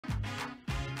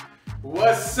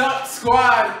What's up,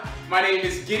 squad? My name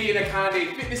is Gideon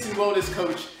Akande, fitness and wellness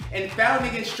coach and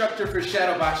founding instructor for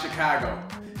Shawdowbox Chicago.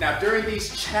 Now, during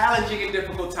these challenging and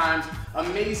difficult times,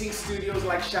 amazing studios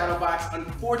like Shawdowbox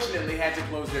unfortunately had to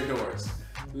close their doors.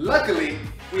 Luckily,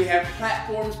 we have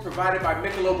platforms provided by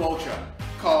Michelob ULTRA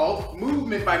called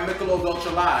Movement by Michelob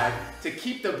ULTRA Live to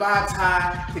keep the vibes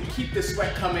high, to keep the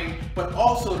sweat coming, but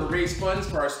also to raise funds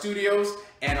for our studios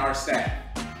and our staff.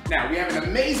 Now, we have an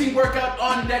amazing workout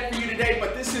on deck for you today,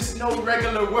 but this is no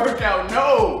regular workout,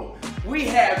 no! We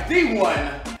have the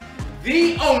one,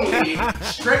 the only,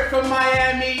 straight from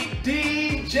Miami,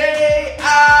 DJ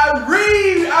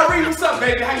Irie! Irie, what's up,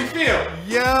 baby? How you feel?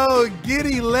 Yo,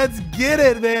 Giddy, let's get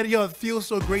it, man. Yo, it feels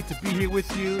so great to be here with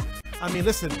you. I mean,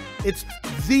 listen, it's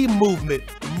the movement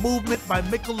by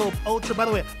Michelob ULTRA. By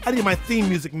the way, I need my theme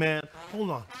music, man.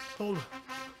 Hold on. Turn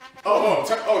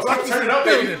it up,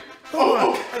 baby. Hold on.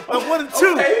 Okay. 1 and 2.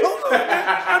 Okay. Hold on,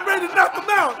 man. I'm ready to knock them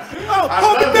out. Oh,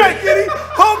 hold me back, Giddy.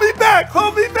 Hold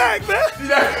me back, man.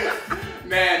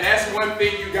 Man, that's one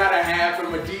thing you gotta have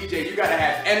from a DJ. You gotta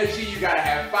have energy, you gotta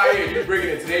have fire, and you're bringing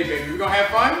it today, baby. We gonna have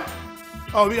fun?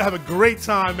 Oh, we gonna have a great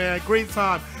time, man. Great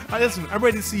time. Listen, I'm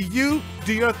ready to see you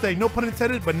do your thing. No pun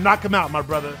intended, but knock him out, my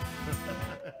brother.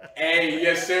 Hey,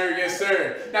 yes sir, yes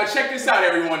sir. Now check this out,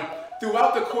 everyone.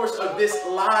 Throughout the course of this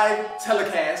live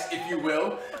telecast, if you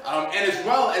will, and as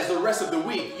well as the rest of the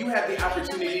week, you have the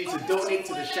opportunity to donate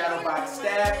to the Shadowbox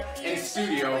staff and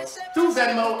studio through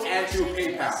Venmo and through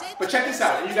PayPal. But check this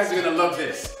out, and you guys are gonna love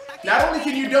this. Not only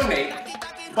can you donate,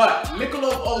 but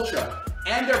Michelob ULTRA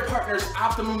and their partners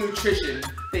Optimum Nutrition,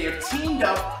 they have teamed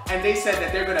up and they said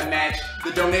that they're gonna match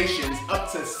the donations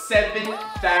up to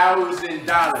 $7,000.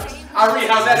 Irie,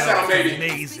 how's that sound,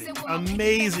 baby?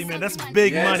 Amazing, man. That's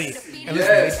big money. And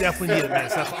listen, they definitely need it, man.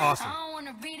 So that's awesome.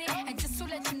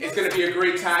 It's gonna be a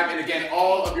great time, and again,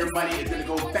 all of your money is gonna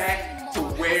go back to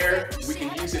where we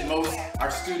can use it most, our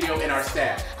studio and our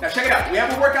staff. Now check it out, we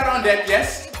have a workout on deck,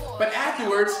 yes, but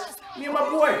afterwards, me and my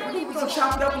boy, we're gonna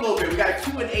chop it up a little bit. We got a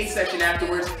Q&A session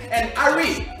afterwards. And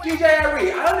Irie, DJ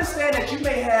Irie, I understand that you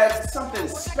may have something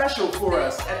special for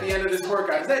us at the end of this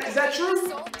workout. Is that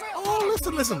true? Oh,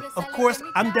 listen. Of course,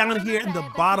 I'm down here in the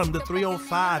bottom, the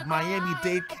 305,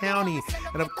 Miami-Dade County.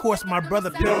 And of course, my brother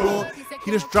Pitbull,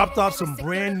 he just dropped off some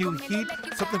brand new heat,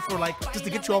 something for just to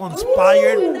get you all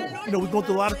inspired. You know, we're going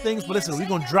through a lot of things, but listen, we're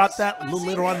gonna drop that a little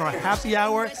later on in our happy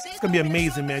hour. It's gonna be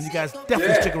amazing, man. You guys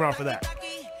definitely stick around for that.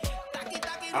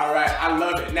 All right, I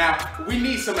love it. Now, we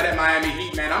need some of that Miami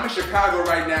heat, man. I'm in Chicago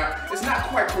right now. It's not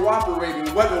quite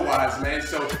cooperating weather-wise, man.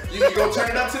 So you gonna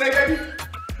turn it up today, baby?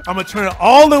 I'm gonna turn it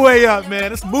all the way up,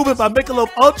 man. It's moving by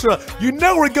Michelob ULTRA. You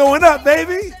know we're going up,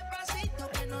 baby.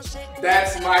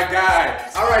 That's my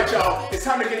guy. All right, y'all. It's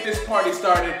time to get this party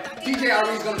started. DJ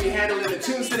Irie's gonna be handling the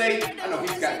tunes today. I know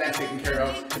he's got that taken care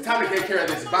of. It's time to take care of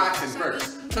this boxing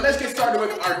first. So let's get started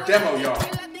with our demo, y'all.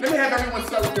 Let me have everyone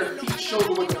start with their feet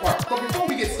shoulder-width apart. But before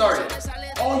we get started,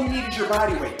 all you need is your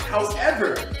body weight.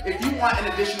 However, if you want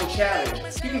an additional challenge,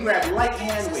 you can grab light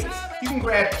hand weights. You can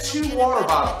grab 2 water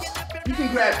bottles. You can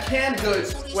grab canned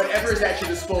goods, whatever is at your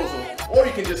disposal, or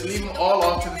you can just leave them all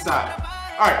off to the side.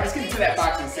 All right, let's get into that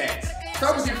boxing stance.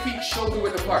 Start with your feet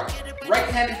shoulder-width apart.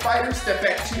 Right-handed fighter, step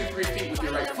back 2 to 3 feet with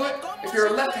your right foot. If you're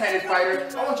a left-handed fighter,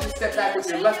 I want you to step back with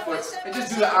your left foot and just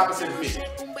do the opposite of me.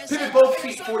 Pivot both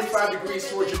feet 45 degrees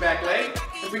towards your back leg,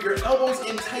 and bring your elbows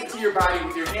in tight to your body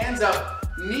with your hands up,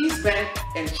 knees bent,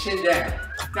 and chin down.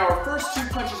 Now our first 2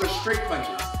 punches are straight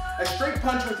punches. A straight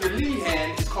punch with your lead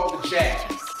hand is called a jab.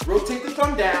 Rotate the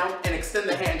thumb down and extend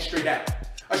the hand straight out.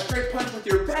 A straight punch with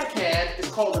your back hand is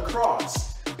called a cross.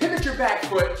 Pivot your back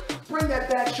foot, bring that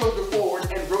back shoulder forward,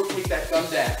 and rotate that thumb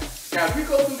down. Now, if you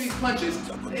go through these punches,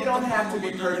 they don't have to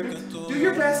be perfect. Do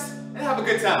your best and have a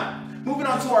good time. Moving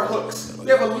on to our hooks. We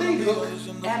have a lead hook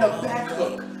and a back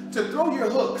hook. To throw your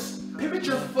hooks, pivot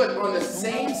your foot on the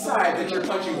same side that you're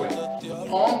punching with.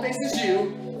 Palm faces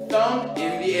you, thumb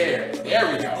in the air. There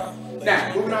we go.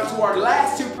 Now, moving on to our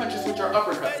last 2 punches, which are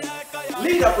uppercuts.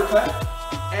 Lead uppercut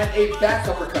and a back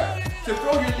uppercut. To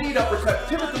throw your lead uppercut,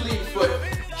 pivot the lead foot,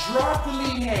 drop the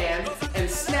lead hand, and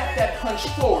snap that punch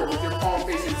forward with your palm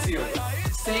facing ceiling.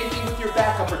 Same thing with your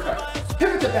back uppercut.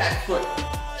 Pivot the back foot,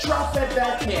 drop that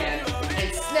back hand,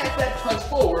 and snap that punch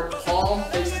forward, palm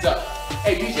faces up.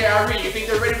 Hey, DJ Irie, you think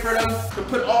they're ready for them to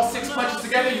put all 6 punches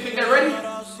together? You think they're ready?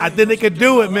 I think they could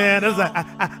do it, man.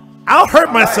 I'll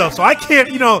hurt myself, so I can't,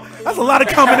 that's a lot of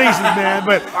combinations, man.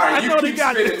 But all right, I know you keep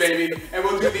spinning, baby, and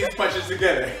we'll do these punches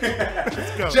together.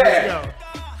 Let's go. Jab,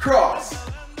 cross,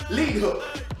 lead hook,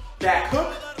 back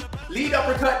hook, lead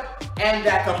uppercut, and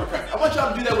back uppercut. I want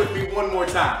y'all to do that with me one more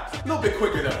time. A little bit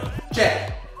quicker though.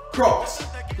 Jab, cross,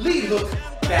 lead hook,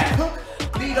 back hook,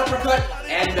 lead uppercut,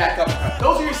 and back uppercut.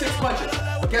 Those are your 6 punches.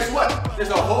 But guess what? There's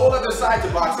a whole other side to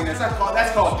boxing.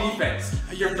 That's called defense.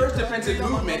 Your first defensive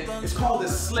movement is called a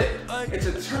slip. It's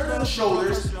a turn of the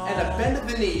shoulders and a bend of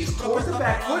the knees towards the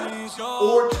back foot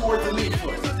or towards the lead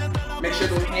foot. Make sure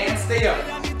those hands stay up.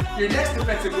 Your next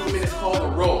defensive movement is called a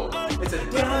roll. It's a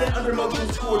down and under motion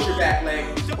towards your back leg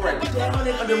or a down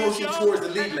and under motion towards the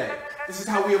lead leg. This is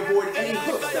how we avoid any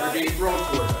hooks that are being thrown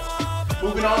towards us.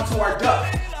 Moving on to our duck.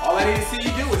 All I need to see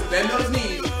you do is bend those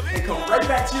knees and come right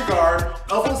back to your guard,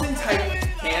 elbows in tight,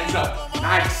 hands up.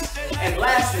 Nice. And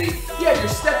lastly, you have your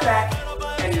step back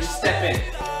and your step in.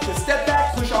 To step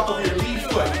back, push off of your lead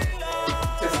foot.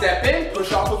 To step in,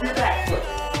 push off of your back foot.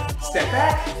 Step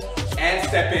back and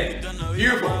step in.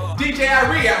 Beautiful. DJ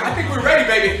Irie, I think we're ready,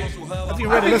 baby. I think we're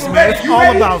ready. Listen, man, it's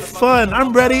all about fun.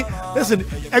 I'm ready. Listen,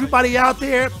 everybody out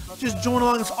there, just join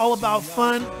along. It's all about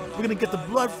fun. We're going to get the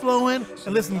blood flowing.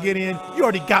 And listen, Gideon, you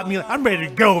already got me. I'm ready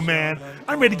to go, man.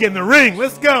 I'm ready to get in the ring.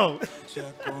 Let's go.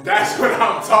 That's what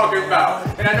I'm talking about.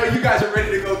 And I know you guys are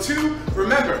ready to go too.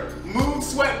 Remember, Mood,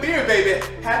 Sweat, Beer, baby.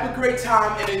 Have a great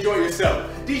time and enjoy yourself.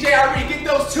 DJ Irie, get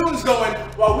those tunes going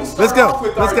while we start off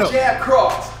with our jab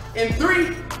cross. In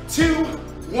 3, 2,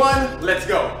 1, let's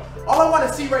go. All I want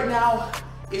to see right now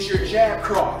is your jab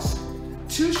cross.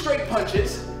 2 straight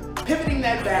punches, pivoting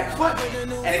that back foot,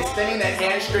 and extending that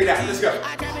hand straight out. Let's go.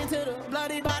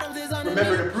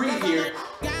 Remember to breathe here.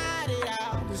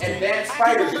 Advanced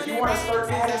fighters, if you want to start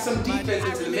adding some defense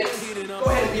into the mix, go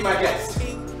ahead and be my guest.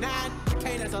 In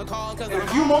a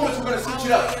few moments, we're going to switch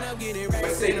it up.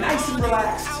 But stay nice and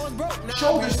relaxed.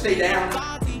 Shoulders stay down.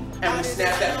 And we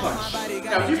snap that punch.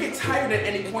 Now, if you get tired at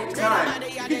any point in time, you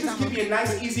can just give me a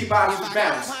nice, easy box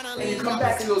bounce, and you come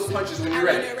back to those punches when you're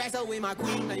ready.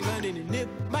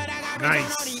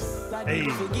 Nice. Hey.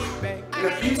 In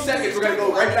a few seconds, we're going to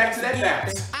go right back to that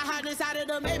bounce.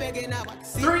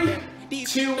 3,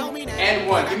 2, and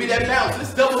 1. Give me that bounce.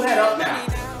 Let's double that up now.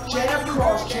 Jab,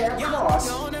 cross,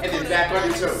 and then back on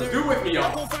your toes. Do it with me,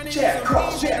 y'all. Jab,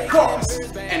 cross,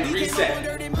 and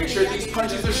reset. Make sure these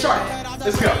punches are sharp.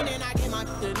 Let's go.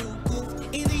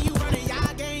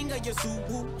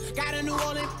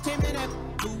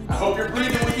 I hope you're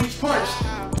breathing with each punch.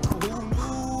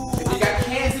 If you got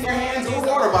cans in your hands or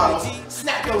water bottles,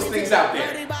 snap those things out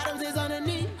there.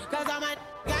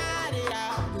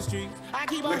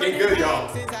 Looking good, y'all.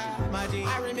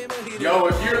 Yo,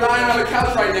 if you're lying on the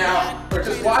couch right now, or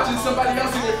just watching somebody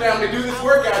else in your family do this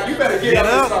workout, you better get up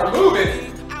and start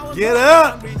moving. Get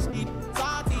up.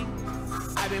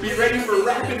 Be ready for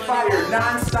rapid fire,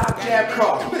 non-stop jab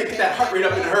cross. We're gonna get that heart rate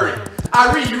up in a hurry.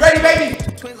 Irie, you ready, baby?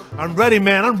 I'm ready,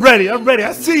 man. I'm ready.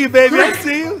 I see you, baby. 3, I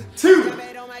see you. 2,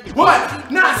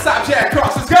 1. Non-stop jab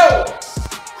cross. Let's go.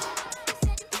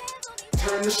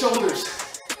 Turn the shoulders.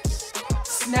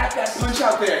 Snap that punch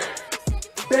out there.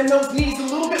 Bend those knees a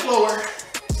little bit lower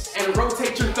and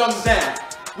rotate your thumbs down.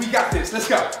 We got this. Let's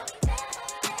go.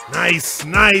 Nice,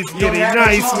 Gideon.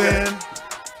 Nice, man.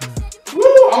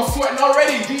 Woo, I'm sweating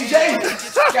already, DJ.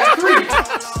 Got 3,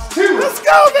 2, let's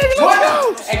go, baby. Let's 1,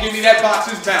 go. and give me that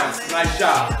boxer's bounce. Nice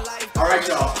job. All right,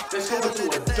 y'all. Let's go into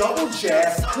a double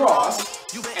jab cross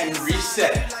and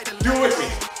reset. Do it with me.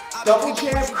 Double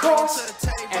jab cross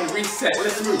and reset.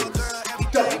 Let's move.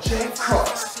 Double jab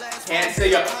cross. Hands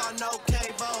stay up.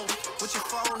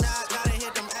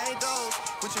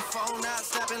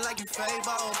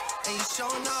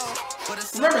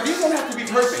 Remember, these don't have to be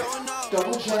perfect.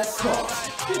 Double jab cross.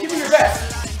 Just give me your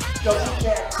best. Double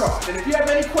jab cross. And if you have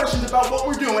any questions about what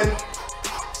we're doing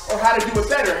or how to do it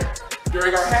better,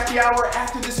 during our happy hour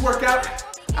after this workout,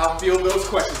 I'll field those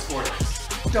questions for you.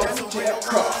 Double jab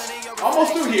cross.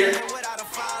 Almost through here.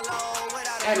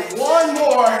 And one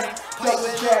more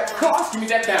double jab cross. Give me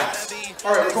that bounce.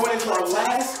 All right, we're going into our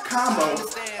last combo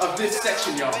of this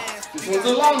section, y'all. This one's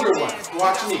a longer one.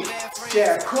 Watch me.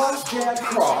 Jab, cross,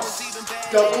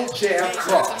 double jab,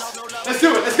 cross. Let's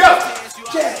do it. Let's go.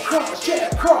 Jab, cross,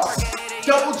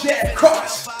 double jab,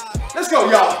 cross. Let's go,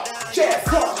 y'all. Jab,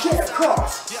 cross,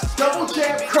 double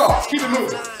jab, cross. Keep it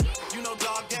moving.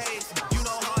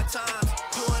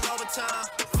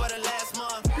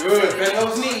 Good. Bend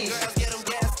those knees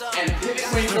and pivot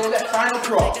when you throw that final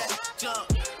cross.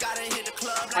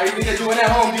 How you think they're doing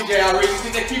at home, DJ Irie? You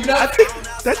think they're keeping up? I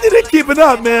think they're keeping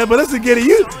up, man. But listen, Gideon,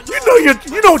 you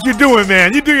know what you're doing,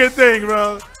 man. You do your thing,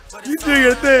 bro. You do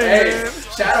your thing, hey, man.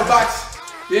 Shadowbox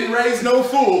didn't raise no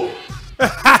fool.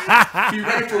 Be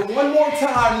ready for one more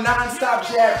time, non-stop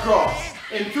jab cross.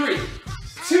 In 3,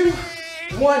 2,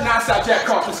 1, non-stop jab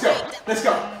cross. Let's go. Let's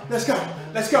go. Let's go.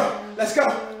 Let's go. Let's go.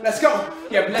 Let's go.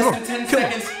 You have less than 10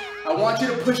 seconds. I want you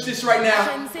to push this right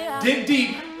now. Dig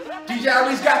deep. DJ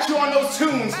Irie's got you on those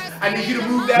tunes. I need you to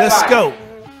move that Let's body. go.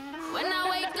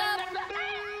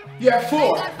 You have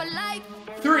 4,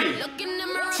 3,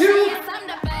 2,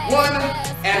 1,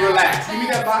 and relax. Give me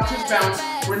that boxer's bounce.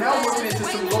 We're now working into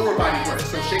some lower body work.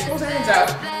 So shake those hands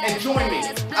out and join me.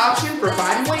 Option for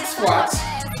body weight squats,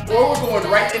 or we're going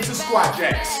right into squat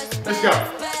jacks. Let's go.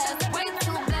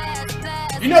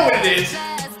 You know what it is.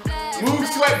 Move,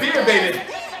 sweat, beer, baby.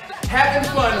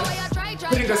 Having fun,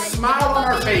 putting a smile on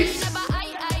our face,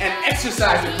 and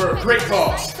exercising for a great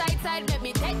cause.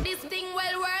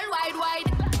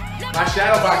 My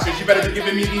Shadowboxers, you better be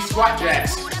giving me these squat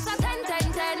jacks.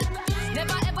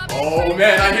 Oh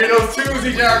man, I hear those tunes,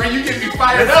 DJ Irie. You get me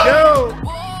fired up. Let's go.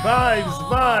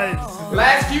 Vibes.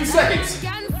 Last few seconds.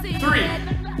 3,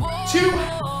 2,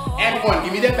 and 1.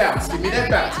 Give me that bounce. Give me that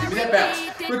bounce. Give me that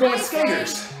bounce. We're going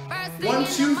skaters. 1,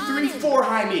 2, 3, 4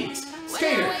 high knees.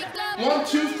 Skater. 1,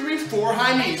 2, 3, 4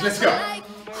 high knees. Let's go.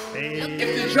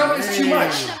 If the jump is too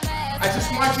much, I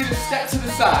just want you to step to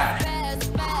the side.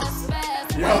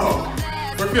 Yo,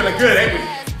 we're feeling good, ain't we?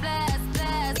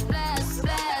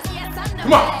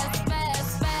 Come on.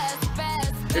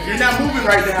 If you're not moving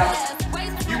right now,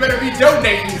 you better be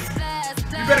donating.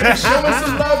 You better be showing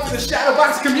some love to the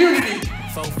Shadowbox community.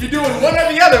 You're doing one or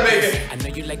the other, baby.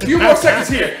 A few more seconds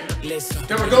here.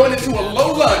 Then we're going into a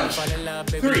low lunge.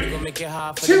 3,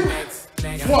 2,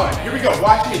 1. Here we go.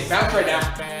 Watch me. Bounce right now.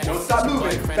 Don't stop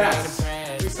moving. Bounce.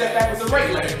 We step back with the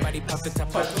right leg. Touch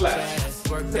the left.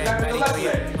 Step back with the left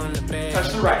leg. Touch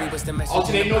the right.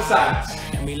 Alternate no sides.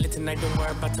 I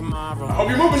hope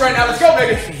you're moving right now. Let's go,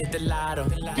 baby.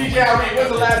 DJ Irie, when's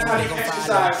the last time you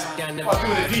exercised while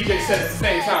doing a DJ set at the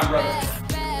same time, brother?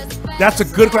 That's a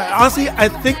good question. Honestly, I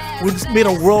think we just made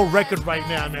a world record right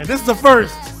now, man. This is the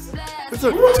first. This is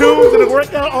a tunes and a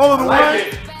workout all in one.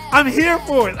 I'm here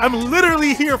for it. I'm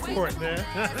literally here for it, man.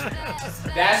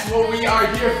 That's what we are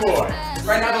here for.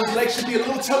 Right now, those legs should be a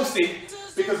little toasty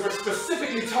because we're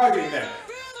specifically targeting them.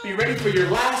 Be ready for your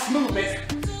last movement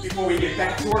before we get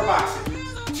back to our boxing.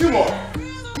 2 more.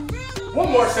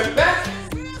 1 more, step back.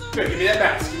 Good, give me that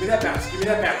bounce, give me that bounce, give me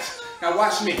that bounce. Now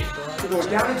watch me. We're going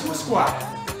down into a squat,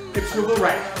 hips swivel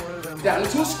right. Down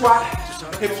into a squat,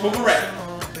 hips swivel right.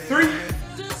 3,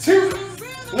 2,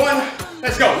 1,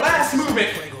 let's go. Last movement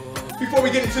before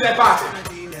we get into that boxing.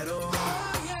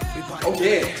 Oh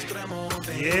yeah.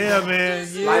 Yeah, man.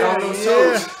 Yeah, light on those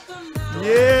toes.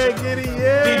 Yeah, Giddy,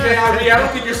 yeah. DJ Irie, I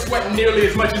don't think you're sweating nearly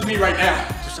as much as me right now.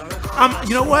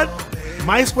 You know what?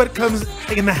 My sweat comes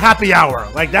in the happy hour.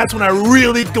 Like, that's when I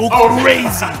really go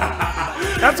crazy.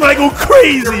 That's when I go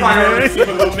crazy, your priorities seem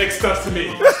a little mixed up to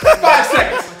me. 5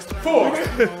 seconds. 4,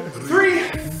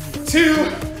 3, 2,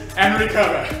 and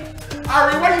recover.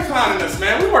 Irie, why are you clowning us,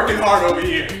 man? We're working hard over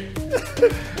here.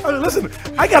 I mean, listen,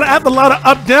 I have a lot of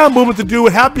up-down movement to do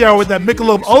with happy hour with that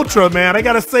Michelob ULTRA, man. I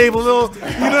gotta save a little, you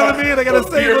know what I mean? I gotta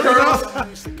save a little.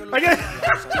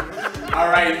 All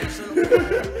right.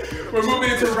 We're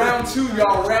moving into round 2,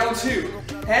 y'all. Round 2.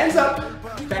 Hands up,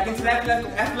 back into that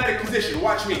athletic position.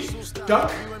 Watch me.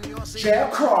 Duck,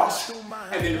 jab, cross,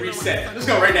 and then reset. Let's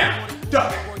go right now.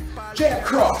 Duck, jab,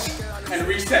 cross, and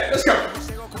reset. Let's go.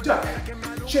 Duck,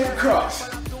 jab, cross.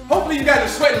 Hopefully you guys are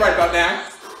sweating right about now.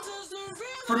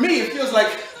 For me, it feels like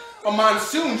a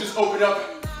monsoon just opened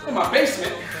up in my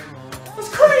basement. It's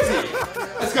crazy.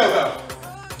 Let's go though.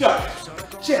 Duck,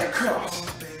 jab, cross.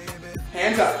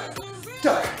 Hands up.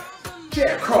 Duck,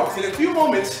 jab, cross. In a few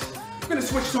moments, we're gonna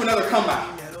switch to another combo.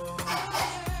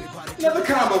 Another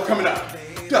combo coming up.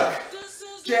 Duck,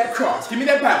 jab, cross. Give me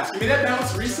that bounce. Give me that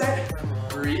bounce. Reset.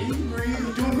 Breathe, breathe.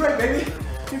 You're doing great, baby.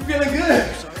 You're feeling good.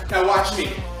 Now watch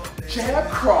me. Jab,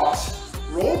 cross.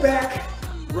 Roll back.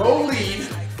 Roll lead.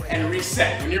 And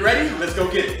reset. When you're ready, let's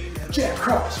go get it. Jab,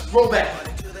 cross. Roll back.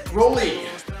 Roll lead.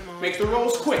 Make the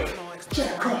rolls quick.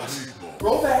 Jab, cross.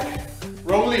 Roll back.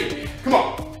 Roll lead. Come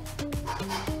on.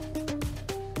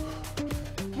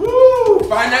 Woo!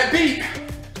 Find that beat.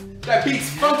 That beat's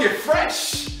funky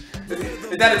fresh.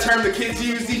 Is that a term the kids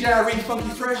use, DJ Irie? Funky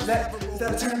fresh? Is that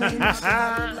a term they use?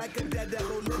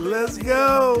 Let's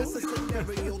go.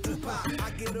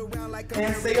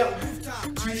 Hands stay up.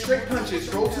 2 straight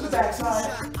punches. Roll to the back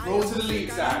side. Roll to the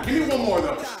lead side. Give me 1 more of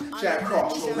those. Jab,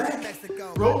 cross. Roll back.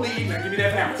 Roll lead. Now give me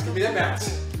that bounce. Give me that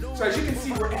bounce. So as you can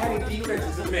see, we're adding defense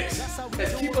as a mix.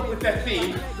 Let's keep up with that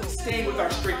theme, staying with our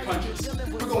straight punches.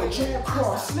 We're going jab,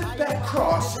 cross, slip back,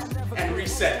 cross, and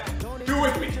reset. Do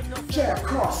it with me. Jab,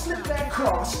 cross, slip back,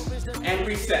 cross, and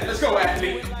reset. Let's go,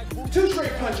 athlete. 2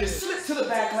 straight punches, slip to the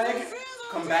back leg,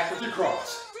 come back with your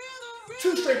cross.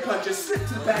 2 straight punches, slip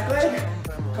to the back leg,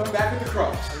 come back with the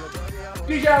cross.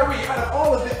 DJ Irie, out of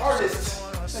all of the artists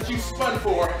that you spun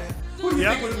for, Who do you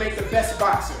think would make the best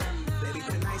boxer?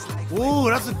 Ooh,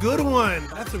 that's a good one.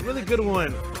 That's a really good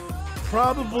one.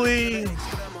 Probably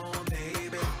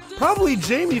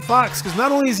Jamie Foxx, because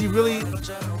not only is he really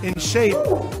in shape,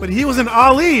 but he was in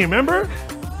Ali, remember?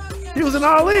 He was in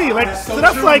Ali. Like, that's so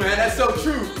that's true, like, man. That's so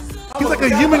true. He's like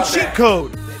a human cheat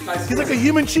code. He's like a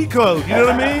human cheat code, you know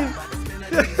what I mean?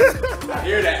 I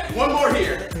hear that. One more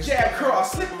here. Jab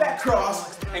cross, slip back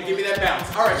cross, and give me that bounce.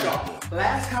 All right, y'all.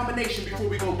 Last combination before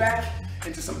we go back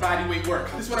into some body weight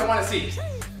work. This is what I want to see.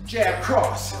 Jab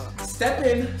cross. Step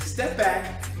in, step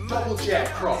back, double jab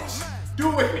cross.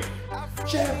 Do it with me.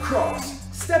 Jab cross.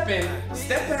 Step in,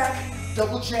 step back,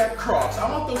 double jab cross. I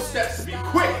want those steps to be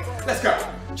quick. Let's go.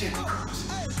 Jab cross.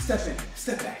 Step in,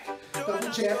 step back, double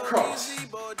jab cross.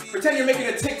 Pretend you're making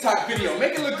a TikTok video.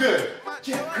 Make it look good.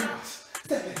 Jab cross.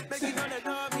 Step in, step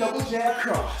back, double jab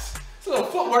cross. It's a little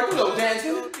footwork, a little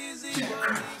dancing. Jab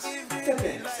cross. Step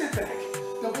in, step back,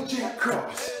 double jab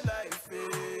cross.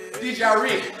 DJ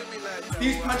Irie,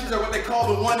 these punches are what they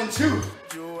call the 1 and 2.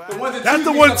 The ones and That's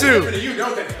two the 1 2. to you,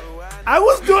 don't they? I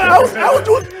was doing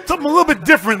something a little bit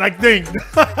different, I think.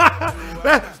 that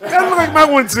looked like my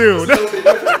 1 2.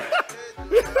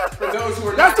 For those who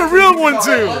are That's the real 1 2.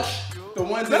 The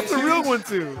ones That's the and real twos 1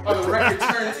 2. are the record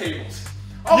turntables.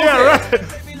 Okay. Yeah, right.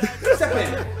 Step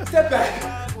in, step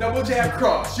back, double jab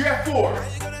cross. You have 4,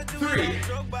 3,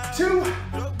 2,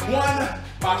 1.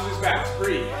 Boxers back,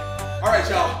 breathe. All right,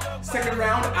 y'all. Second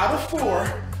round out of 4.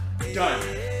 Done.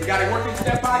 We got to work into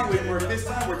that body weight work. This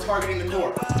time we're targeting the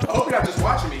core. I hope you're not just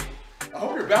watching me. I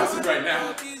hope you're bouncing right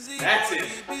now. That's it.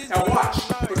 Now watch.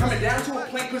 We're coming down to a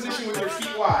plank position with your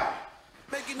feet wide.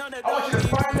 I want you to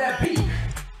find that beat.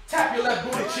 Tap your left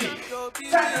booty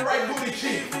cheek. Tap your right booty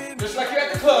cheek. Just like you're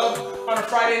at the club on a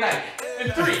Friday night.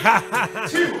 In 3,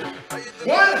 2,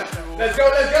 1. Let's go,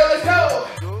 let's go, let's go.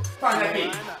 Find that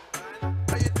beat.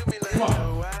 Come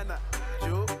on.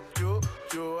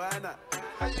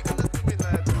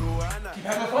 Keep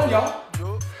having fun, y'all.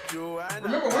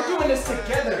 Remember, we're doing this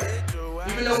together.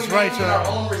 Even though we may be in our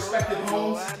own respective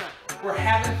homes, we're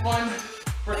having fun.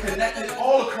 We're connected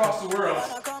all across the world.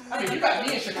 I mean, you got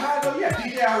me in Chicago, you have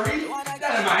DJ Irie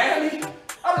down in Miami.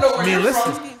 I don't know where you're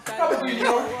from. Probably New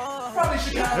York, probably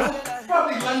Chicago,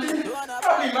 probably London,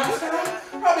 probably Moscow,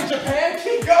 probably Japan.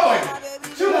 Keep going.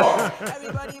 2 more.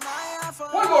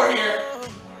 1 more here.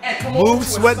 And come over Move,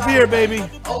 sweat, beer, baby.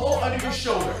 Elbow under your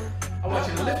shoulder. I want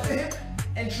you to lift the hip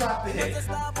and drop the hip.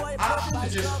 Option to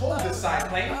just hold this side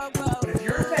plank, but if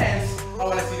you're advanced, I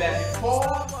want to see that hip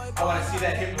fall. I want to see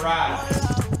that hip rise.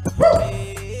 Woo!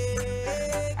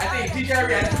 I think DJ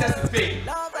Irie, I think that's the thing.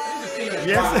 This is the thing that's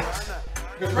Yes,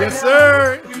 because right yes, now,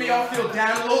 sir. we may all feel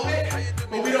down a little bit,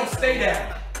 but we don't stay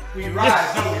down. We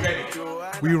rise, don't we, baby?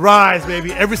 We rise,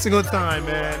 baby, every single time,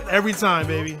 man. Every time,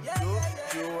 baby.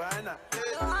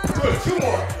 Good. 2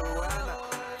 more.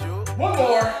 1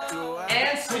 more.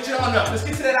 And switch it on up. Let's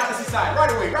get to that opposite side.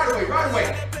 Right away, right away, right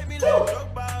away. Woo!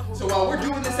 So while we're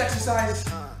doing this exercise,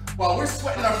 while we're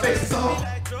sweating our faces off,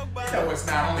 you know it's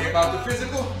not only about the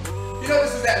physical. You know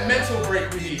this is that mental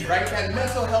break we need, right? That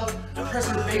mental health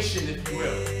preservation, if you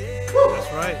will. Woo!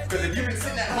 That's right. Because if you've been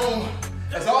sitting at home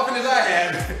as often as I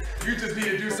have, you just need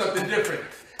to do something different.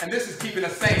 And this is keeping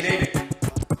us sane, ain't it?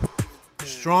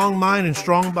 Strong mind and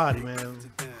strong body, man.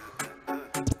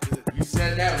 You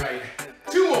said that right.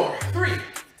 2 more. 3,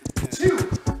 2,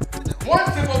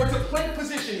 1. Step over to plank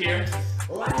position here.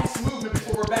 Last movement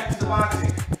before we're back to the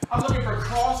boxing. I'm looking for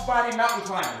cross-body mountain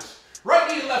climbers. Right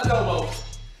knee to left elbow.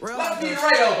 Left knee to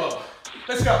right elbow.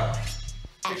 Let's go.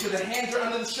 Make sure the hands are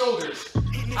under the shoulders.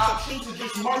 Option to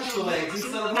just march the legs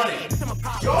instead of running.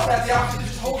 You also have the option to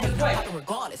just hold the plank.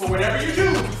 But whatever you do,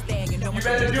 you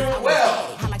better do it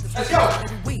well. Let's go.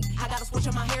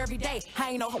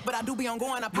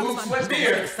 Move, sweat,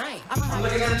 beer. I'm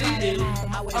looking underneath me.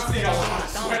 I'm seeing a lot of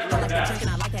sweat right now.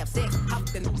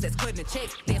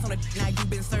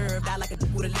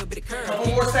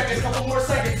 Couple more seconds, couple more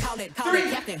seconds. 3,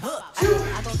 2,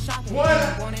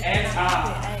 1, and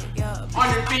time.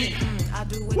 On your feet.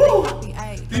 Woo!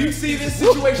 Do you see this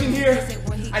situation here?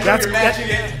 I know you're matching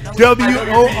it.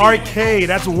 W-O-R-K.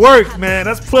 That's work, man.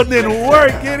 That's putting in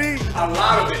work, Giddy. A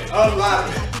lot of it. A lot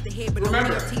of it.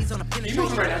 Remember, you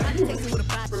move right now. You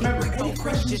move. Remember, any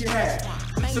questions you have,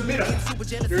 submit them.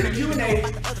 During the Q&A,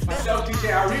 myself,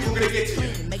 DJ Irie, we're going to get to you.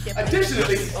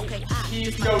 Additionally,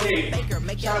 keep donating.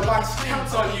 Shawdowbox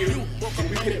counts on you, and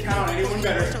we can count on anyone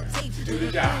better to do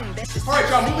the job. All right,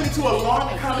 y'all, moving into a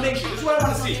long combination. This is what I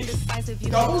want to see.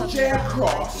 Double jab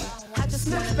cross,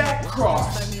 slip back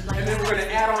cross, and then we're going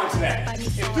to add on to that. In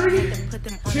 3,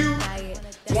 2,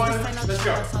 1, let's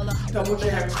go. Double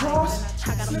jab cross,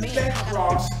 slip back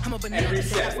cross, and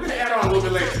reset. We're gonna add on a little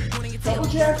bit later. Double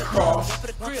jab cross,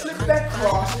 slip back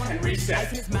cross, and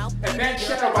reset. Advanced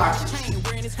shadow boxes.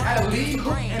 Add a lead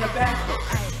hook and a back hook.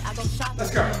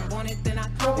 Let's go.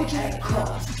 Double jab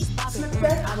cross, slip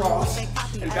back cross,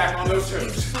 and back on those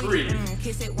toes. 3.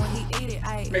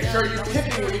 Make sure you're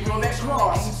pivoting when you go that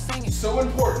cross. So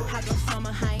important.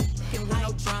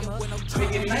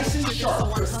 Make it nice and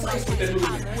sharp, precise with the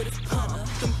movement.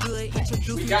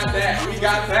 We got that, we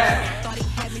got that.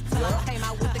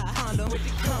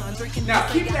 Now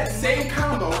keep that same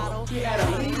combo. We add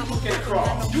a lead hook and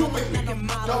cross. Do it with me.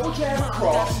 Double jab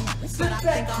cross, slip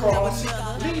back cross,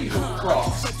 lead hook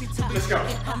cross. Let's go.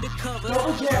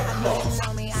 Double jab cross,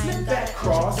 slip back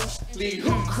cross, lead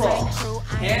hook cross.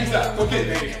 Hands up. Go get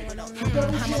it, baby.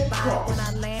 Double jab cross,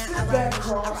 slip back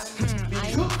cross,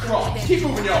 lead hook cross. Keep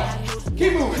moving, y'all.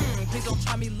 Keep moving.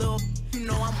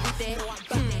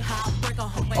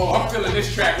 Oh, I'm feeling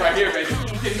this track right here, baby.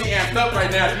 You getting me amped up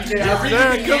right now, DJ Irie.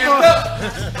 Yes, come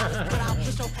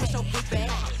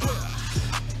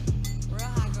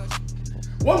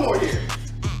on. One more here.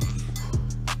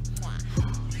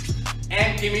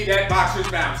 And give me that boxer's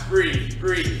bounce. Breathe,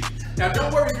 breathe. Now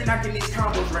don't worry if you're not getting these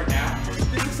combos right now.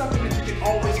 This is something that you can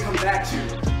always come back to.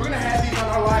 We're gonna have these on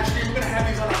our live stream. We're gonna have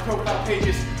these on our profile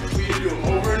pages for you to do them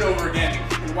over and over again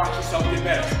and watch yourself get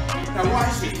better. Now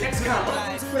watch me. Next combo.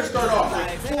 We're gonna start off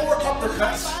with 4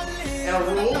 uppercuts and a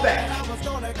roll back.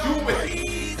 Do it with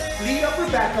me. Lead upper,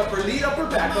 back upper, lead upper,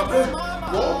 back upper.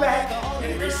 Roll back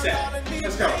and reset.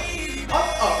 Let's go. Up,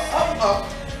 up, up, up.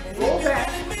 Roll back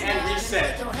and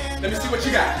reset. Let me see what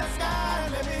you got.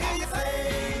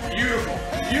 Beautiful,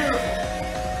 beautiful.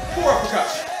 4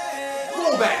 uppercuts.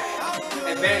 Roll back.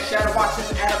 Advanced shadow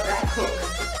boxes, add a back hook.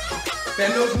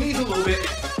 Bend those knees a little bit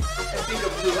and think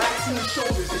of relaxing the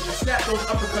shoulders as you snap those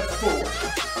uppercuts forward.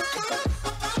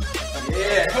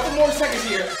 Yeah, a couple more seconds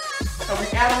here and we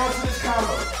add on to this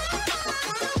combo.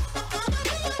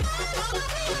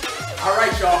 All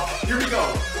right, y'all, here we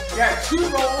go. We got 2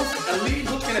 rolls, a lead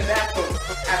hook, and a back hook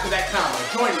after that combo.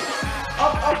 Join me.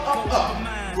 Up, up, up, up.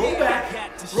 Roll back,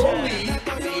 roll lead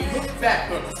hook, back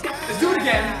hook. Let's do it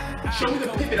again. Show me the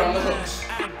pivot on the hooks.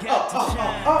 Up, up,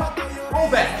 up, up. Roll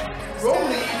back, roll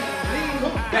lead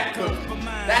hook, back hook.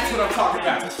 That's what I'm talking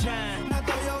about.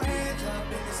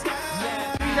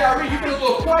 DJ Irie, you've been a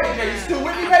little quiet there. You still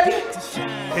with me, baby?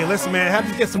 Hey, listen, man, I have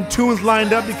to get some tunes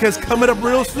lined up because coming up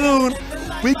real soon,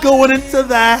 we going into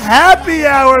the happy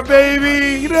hour,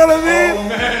 baby. You know what I mean? Oh,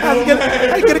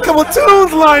 man. I get a couple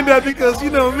tunes lined up because you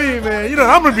know me, man. You know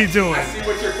what I'm gonna be doing. I see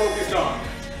what you're focused on.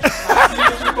 I see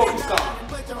what you're focused on.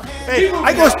 Hey,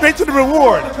 I go straight to the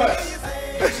reward. 2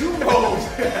 rolls.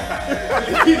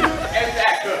 And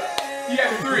back hook. You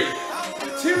have 3,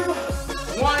 2,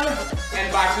 1,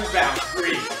 and boxers bounce.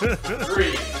 3,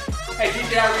 3. Hey,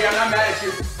 DJ Irie, I'm not mad at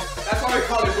you. That's why we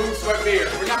call it boom, sweat, beer.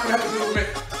 We're not gonna have the movement.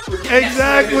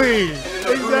 Exactly,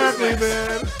 exactly,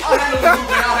 man. I'll handle the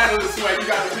movement, I'll handle the sweat. You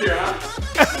got the beer, huh?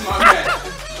 My man.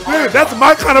 Dude, that's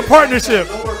my kind of partnership.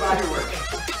 Lower body work.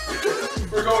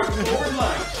 We're going forward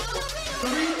lunge. 3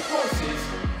 pulses.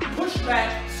 Push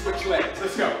back, switch legs.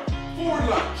 Let's go. Forward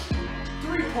lunge.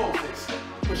 3 pulses.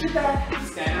 Push it back,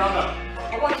 stand it on up.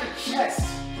 I want your chest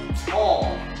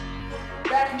tall.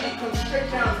 Back knee comes straight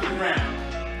down to the ground.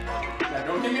 Now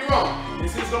don't get me wrong,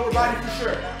 this is lower body for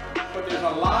sure, but there's a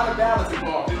lot of balance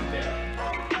involved, isn't there?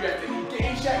 You have to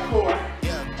engage that core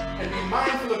and be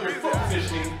mindful of your foot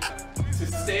positioning to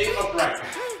stay upright.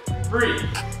 Breathe.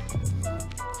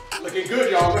 Looking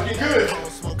good, y'all, looking good.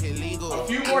 A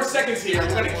few more seconds here. We're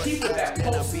gonna keep with that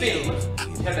pulse theme,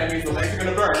 because that means the legs are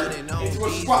gonna burn, into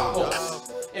a squat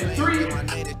pulse. In 3,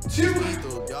 2,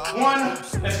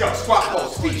 1, let's go. Squat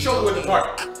pulse, feet shoulder width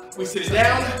apart. We sit it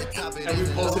down and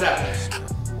we pulse it out.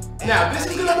 Now this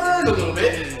is gonna burn a little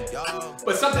bit,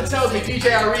 but something tells me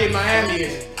DJ Irie in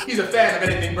Miami he's a fan of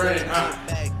anything burning, huh?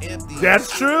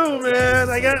 That's true, man.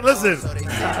 Listen,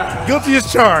 guilty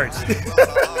as charged.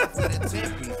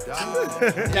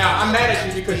 Now, I'm mad at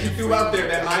you because you threw out there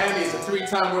that Miami is a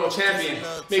 3-time world champion.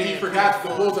 Maybe you forgot that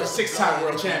the Bulls are 6-time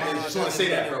world champions. Just want to say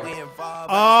that, bro.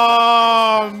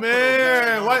 Oh,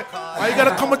 man. Why you got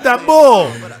to come with that bull?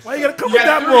 Why you got to come with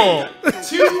that bull?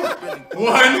 2,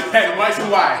 1, and nice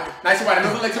and wide. Nice and wide. I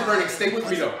know the legs are burning. Stay with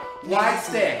me, though. Wide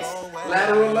stance.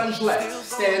 Lateral lunge left.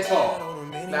 Stand tall.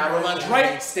 Lateral lunge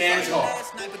right. Stand tall.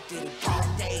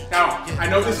 Now, I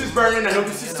know this is burning, I know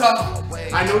this is tough.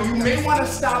 I know you may want to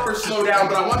stop or slow down,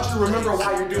 but I want you to remember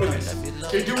why you're doing this.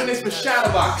 You're doing this for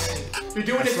Shadowbox. You're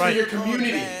doing this for your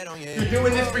community. You're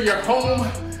doing this for your home,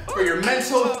 for your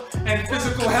mental and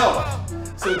physical health.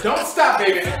 So don't stop,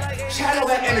 baby. Channel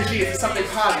that energy into something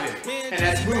positive. And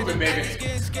that's movement, baby.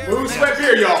 Move, sweat,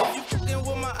 beer, y'all.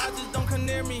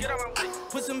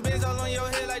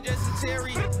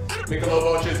 Michelob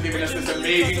ULTRA is giving us this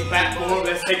amazing platform.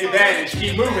 Let's take advantage.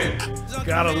 Keep moving.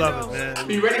 Gotta love it, man.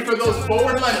 Be ready for those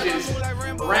forward lunges.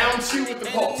 Round 2 with the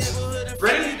pulse.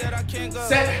 Ready,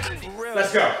 set,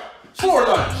 let's go. Forward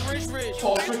lunge.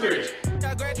 Pulse for 3.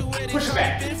 Push it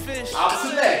back.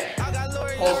 Opposite leg.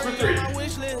 Pulse for 3.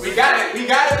 We got it, we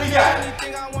got it, we got it.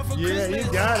 Yeah,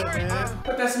 you got it, man.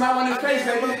 Put that smile on his face,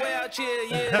 baby.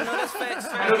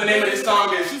 I know the name of this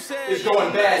song is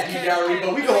Going Bad, DJ Irie,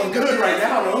 but we going good right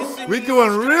now, though. We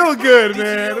going real good,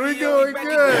 man. We going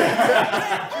good.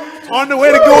 On the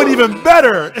way to going even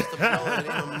better.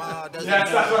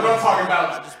 That's what I'm talking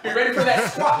about. Be ready for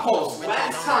that squat pulse.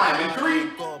 Last time in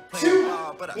 3, 2,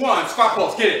 1. Squat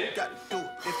pulse, get it.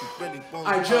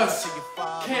 I just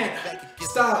can't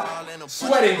stop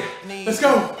sweating. Let's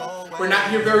go. We're not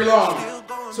here very long,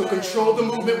 so control the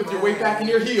movement with your weight back in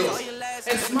your heels.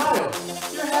 And smile.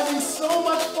 You're having so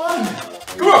much fun.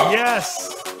 Come on.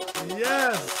 Yes.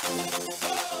 Yes.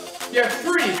 Yeah,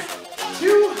 3,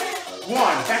 2, 1.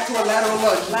 Back to our lateral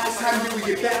lunge. Last time here we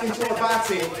get back into our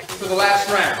boxing for the last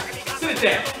round. Sit it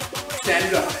down. Stand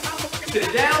it up. Sit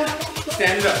it down.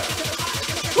 Stand it up.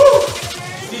 Woo!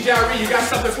 DJ Irie, you got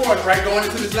something for us, right? Going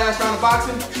into this last round of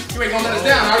boxing? You ain't gonna let us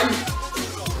down, are you?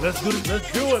 Let's do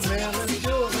it, man. Let's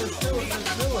do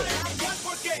it.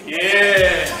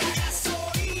 Yeah.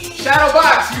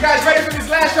 Shadowbox, you guys ready for this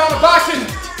last round of boxing?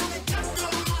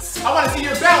 I want to see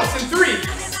your bounce in 3,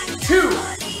 2,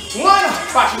 1.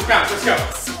 Boxing bounce, let's go.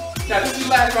 Now this is the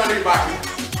last round of your boxing.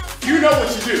 You know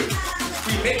what to do.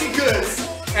 We make it good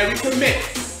and we commit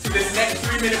to this next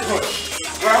 3-minute push.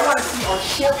 Where I want to see our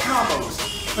short combos.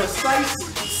 Precise,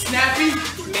 snappy,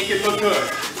 make it look good.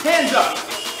 Hands up.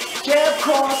 Jab,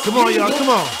 cross. Come on, y'all, come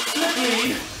on. Slip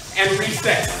lead and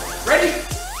reset. Ready,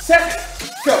 set,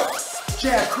 go.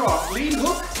 Jab, cross, lead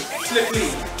hook, slip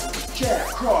lead. Jab,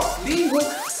 cross, lead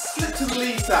hook, slip to the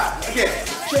lead side. Again,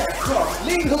 jab, cross,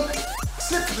 lead hook,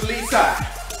 slip to the lead side.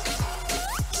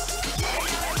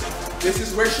 This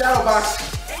is where Shadowbox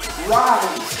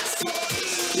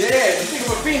rises. Yeah, you think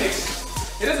of a phoenix.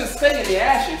 It doesn't stay in the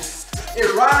ashes,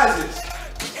 it rises.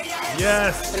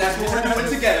 Yes. And that's what we're doing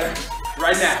together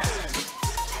right now.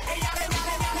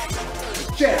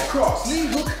 Jab, cross,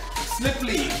 lead hook, slip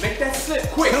lead. Make that slip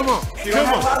quick. Come on. You don't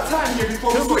have a lot of time here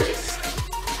before we switch it.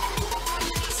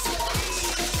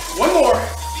 One more.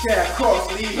 Jab,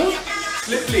 cross, lead hook,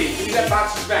 slip lead. Give me that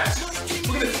boxer's bounce.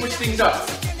 We're gonna switch things up.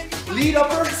 Lead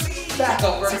upper, back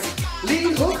upper,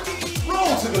 lead hook,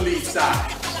 roll to the lead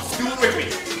side. Do it with me.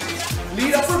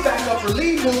 Lead upper, back upper,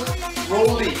 lead hook,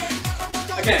 roll lead.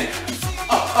 Again,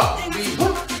 up, lead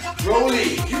hook, roll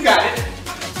lead. You got it.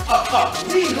 Up,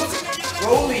 lead hook,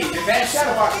 roll lead. Advanced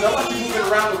Shadowbox, don't let you move it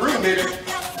around the room, baby.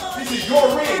 This is your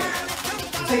ring.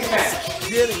 Take advantage.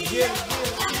 Get it.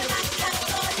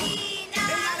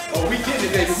 Oh, we getting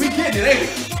it, baby. We getting it, ain't we?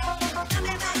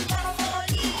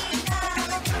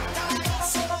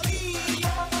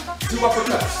 Two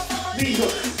uppercuts, lead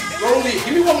hook, roll lead.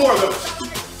 Give me one more of those.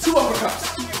 2 uppercuts,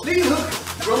 lead hook,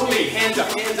 roll lead. Hands up,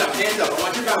 hands up, hands up. I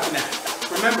want you bouncing that.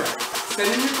 Remember, send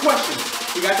in your questions.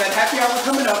 We got that happy hour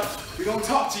coming up. We're going to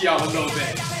talk to y'all a little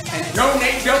bit. And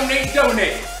donate.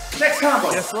 Next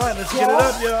combo. That's right, let's get it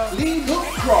up, y'all. Lead hook,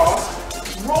 cross,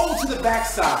 roll to the back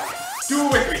side. Do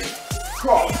it with me.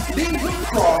 Cross, lead hook,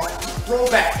 cross, roll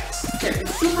back. Okay, be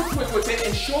super quick with it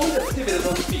and show me the pivot of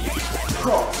those feet.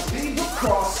 Cross, lead hook,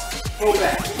 cross, roll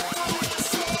back.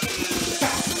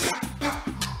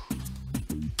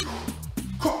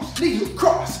 Cross, lead hook,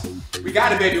 cross. We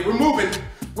got it, baby. We're moving.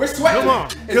 We're sweating. Come on.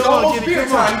 It's almost beer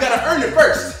time. You gotta earn it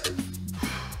first.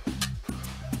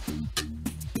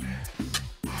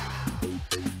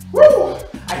 Woo!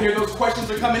 I hear those questions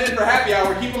are coming in for happy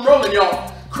hour. Keep them rolling,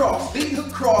 y'all. Cross, lead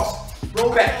hook, cross,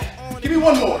 roll back. Give me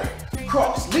one more.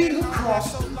 Cross, lead hook,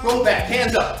 cross, roll back.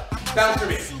 Hands up. Bounce for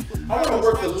me. I want to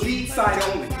work the lead side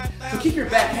only. So keep your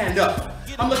back hand up.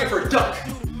 I'm looking for duck,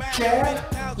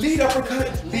 jab, lead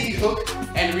uppercut, lead hook,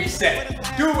 and reset.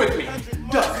 Do it with me.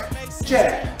 Duck,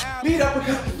 jab, lead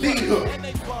uppercut, lead hook.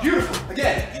 Beautiful.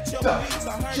 Again. Duck,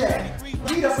 jab,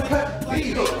 lead uppercut,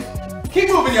 lead hook. Keep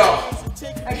moving, y'all.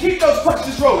 And keep those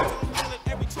punches rolling.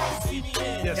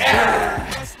 Yes,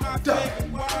 Yeah. Duck,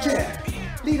 jab,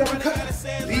 lead uppercut,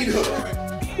 lead hook.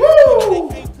 Woo!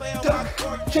 Duck,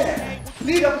 jab,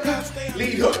 lead uppercut,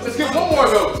 lead hook. Let's get one more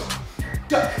of those.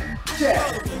 Duck,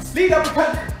 jab, lead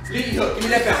uppercut, lead hook. Give me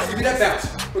that bounce, give me that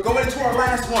bounce. We're going into our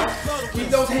last one. Keep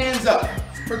those hands up.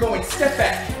 We're going step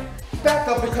back, back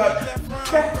uppercut,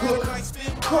 back hook,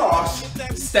 cross,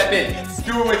 step in.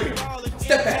 Do it with me.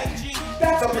 Step back,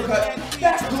 back uppercut,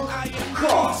 back hook,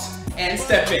 cross, and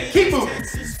step in. Keep moving.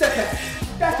 Step back,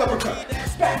 back uppercut,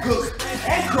 back hook,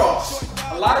 and cross.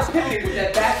 A lot of pivoting with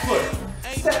that back foot.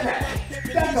 Step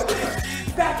back, back uppercut,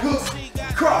 back hook,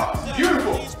 cross.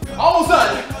 Beautiful. Almost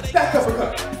done. Back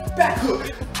uppercut, back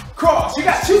hook, cross. You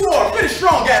got 2 more. Finish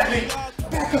strong, athlete.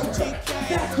 Back uppercut,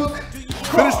 back hook,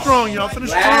 cross. Finish strong, y'all. Finish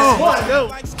Last strong. one.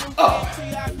 Let's go. Up,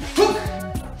 hook,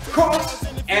 cross,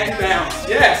 and bounce.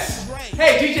 Yes.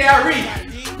 Hey, DJ Irie,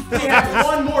 we have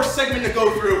one more segment to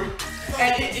go through,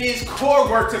 and it is core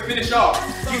work to finish off.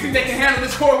 You think they can handle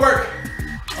this core work?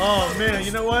 Oh man,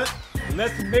 you know what?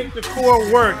 Let's make the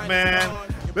core work, man.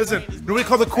 Listen, do we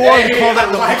call the core? Hey, we call that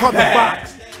I the, like we call that.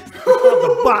 the box. We call it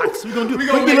the box. We're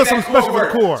gonna do something special for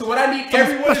the core. So what I need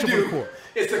everyone to do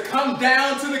is to come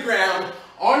down to the ground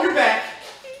on your back,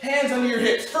 hands under your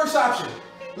hips. First option,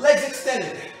 legs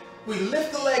extended. We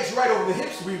lift the legs right over the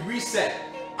hips, we reset.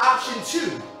 Option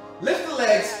 2, lift the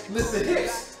legs, lift the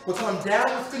hips. We'll come down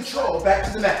with control, back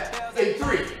to the mat. In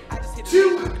 3,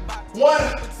 2, 1,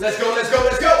 let's go, let's go,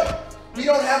 let's go. We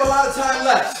don't have a lot of time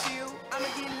left.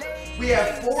 We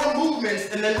have 4 movements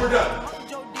and then we're done.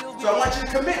 So I want you to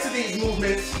commit to these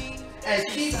movements and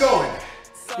keep going.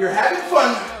 You're having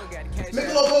fun.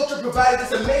 Michelob ULTRA provided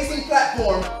this amazing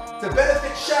platform to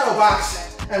benefit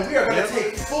Shawdowbox, and we are going to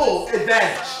take full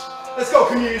advantage. Let's go,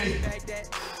 community.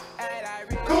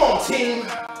 Come on, team.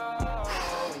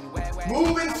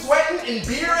 Moving, sweating, and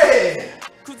beer ahead.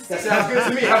 That sounds good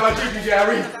to me. How about you, DJ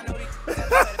Irie?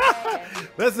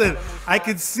 Listen, I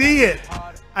can see it.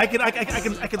 I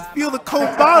can feel the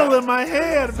cold bottle in my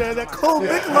hand, man. That cold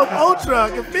Michelob ULTRA. I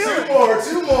can feel it.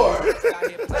 2 more.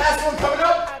 Last one coming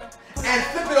up. And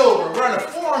flip it over. We're on a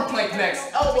forearm plank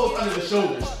next. Elbows under the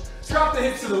shoulders. Drop the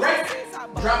hips to the right.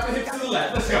 Drop the hips to the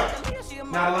left. Let's go.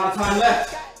 Not a lot of time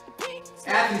left.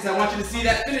 Athletes, I want you to see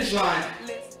that finish line.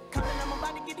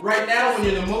 Right now, when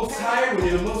you're the most tired, when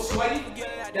you're the most sweaty,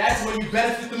 that's when you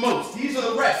benefit the most. These are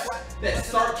the reps that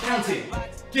start counting.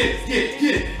 Get it, get it,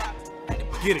 get it.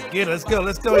 Get it, get it. Let's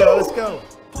go, y'all. Let's go.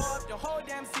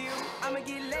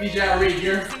 DJ Irie,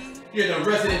 you're the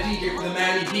resident DJ for the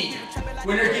Miami Heat.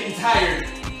 When they're getting tired,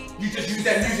 you just use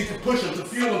that music to push them, to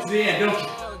fuel them to the end, don't you?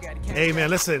 Hey man,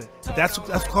 listen, that's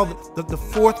called the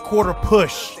fourth quarter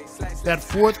push. That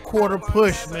fourth quarter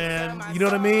push, man. You know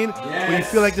what I mean? Yes. When you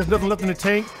feel like there's nothing left in the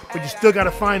tank, but you still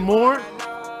gotta find more.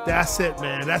 That's it,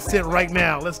 man. That's it right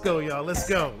now. Let's go, y'all. Let's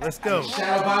go. Let's go.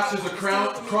 Shadowboxers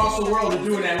across the world are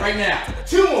doing that right now.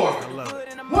 2 more. I love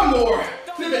it. 1 more.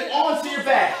 Flip it onto your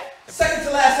back. Second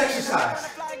to last exercise.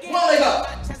 1 leg up,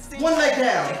 1 leg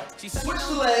down. Switch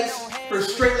the legs for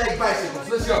straight leg bicycles.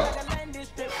 Let's go.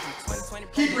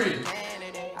 Keep breathing.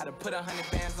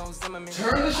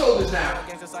 Turn the shoulders now.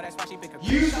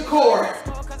 Use the core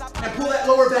and pull that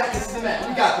lower back into the mat.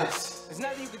 We got this.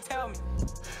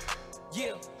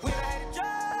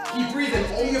 Keep breathing.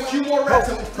 Only a few more reps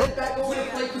and we'll flip back over to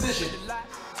plank position.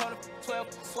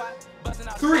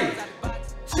 3,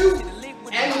 2,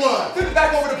 and 1. Flip it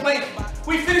back over to plank.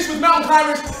 We finished with mountain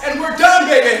climbers and we're done,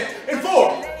 baby. In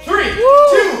 4, 3,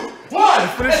 2, 1.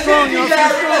 Finish strong, y'all.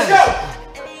 Let's go.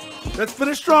 Let's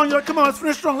finish strong, y'all. Come on, let's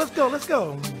finish strong. Let's go, let's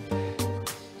go.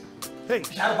 Hey,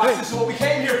 Shadowbox, this is what we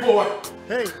came here for.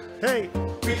 Hey.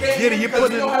 We came Gideon, here you're because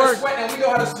putting we in know how work. to sweat and we know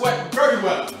how to sweat very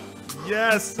well.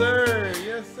 Yes, sir.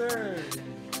 Yes, sir.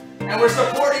 And we're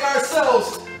supporting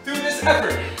ourselves through this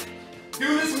effort,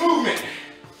 through this movement.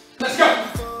 Let's go.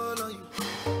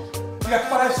 We got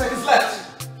 5 seconds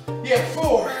left. You have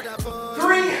 4,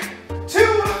 3, 2,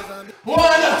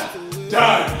 1.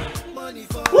 Done.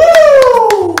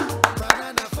 Woo!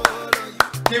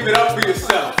 Give it up for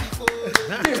yourself.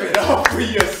 Give it up for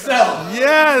yourself.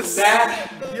 Yes. That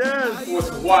was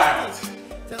wild.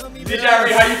 DJ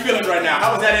Irie, how you feeling right now?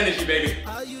 How was that energy, baby?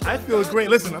 I feel great.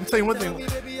 Listen, I'm telling you one thing.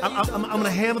 I'm gonna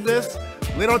handle this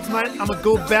later on tonight. I'm gonna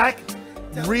go back,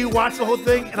 rewatch the whole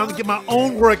thing, and I'm gonna get my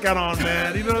own workout on,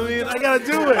 man. You know what I mean? I gotta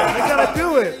do it.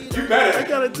 You better. I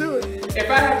gotta do it. If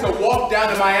I have to walk down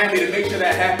to Miami to make sure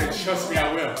that happens, trust me,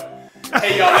 I will.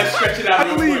 Hey, y'all, let's stretch it out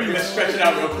real quick. Let's stretch it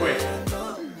out real quick.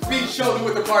 Feet shoulder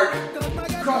width apart.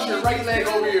 Cross your right leg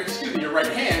over your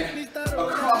right hand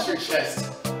across your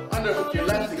chest. Underhook your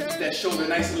left to keep that shoulder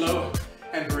nice and low,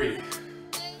 and breathe.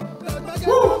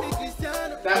 Woo!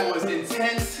 That was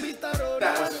intense.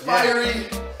 That was fiery.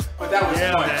 But that was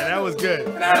fun. Man, that was good.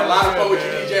 And I had a lot of fun with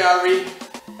you, DJ Irie.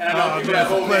 And I know people at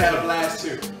home had a blast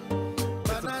too.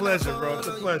 It's a pleasure, bro. It's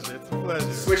a pleasure. It's a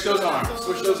pleasure. Switch those arms.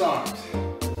 Switch those arms.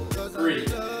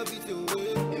 Breathe.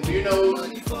 In through your nose,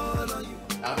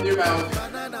 out through your mouth.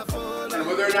 And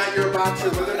Whether or not you're a boxer,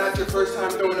 whether or not your first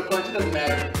time throwing a punch, it doesn't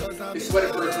matter. You sweat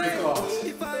it for a great cause.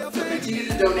 So continue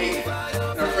to donate,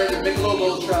 and our friends at Michelob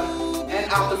ULTRA and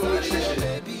Optimum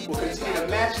Nutrition will continue to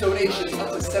match donations up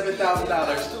to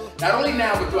 $7,000, not only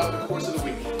now, but throughout the course of the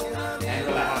week. And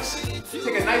relax.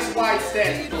 Take a nice wide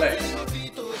stance with the legs.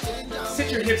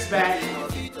 Sit your hips back,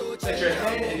 let your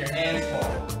head and your hands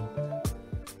fall.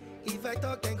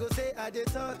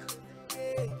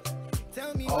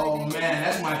 Oh man,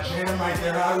 that's my jam right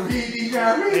there. DJ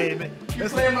Irie. Hey, man. You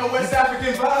playing my West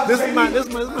African vibes, This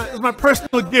is my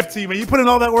personal gift to you, man. You put in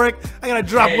all that work, I gotta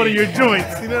drop one of your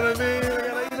joints. You know what I mean?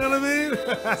 You know what I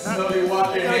mean? Slowly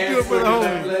walk your hands to the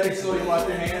left leg. Slowly walk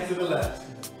your hands to the left.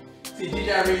 See, DJ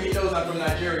Irie, he knows I'm from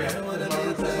Nigeria. That's my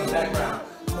roots, that's my background.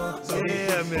 So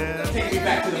yeah, man. Take me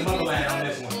back to the motherland on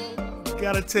this one.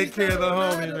 Gotta take care of the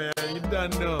homie, man. You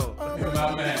done know. You're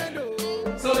my man.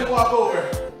 Slowly walk over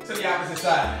to the opposite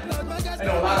side. I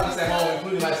know a lot of us at home,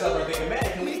 including myself, are thinking, man,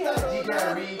 can we have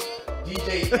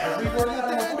DJ Irie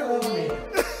workout on me?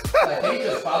 Like, can you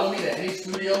just follow me to any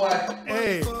studio I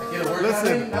get a workout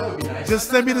in? That would be nice. Just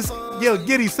send me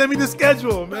Giddy, send me the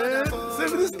schedule, man.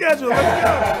 Send me the schedule.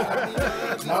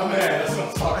 Let's go. My man, that's what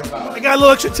I'm talking about. I got a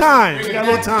little extra time.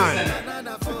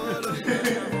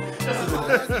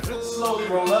 Slowly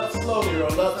roll up, slowly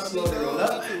roll up, slowly roll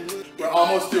up. We're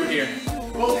almost through here.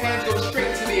 Both hands go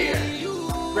straight to the air.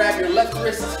 Grab your left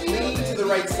wrist, lean to the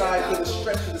right side, feel the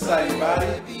stretch to the side of your body.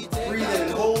 Breathe in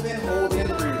and hold in, breathe.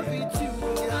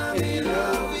 In your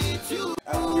nose,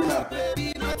 out through your mouth. A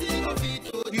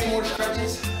few more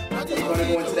stretches. We're going to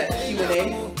go into that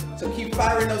Q&A. So keep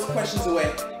firing those questions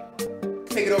away.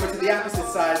 Take it over to the opposite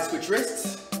side, switch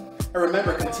wrists. And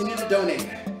remember, continue to donate.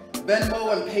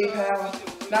 Venmo and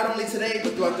PayPal, not only today,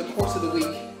 but throughout the course of the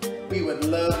week. We would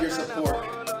love your support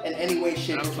in any way,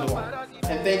 shape, or form.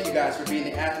 And thank you guys for being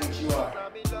the athletes you are.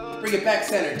 Bring it back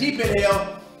center. Deep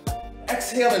inhale.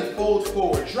 Exhale and fold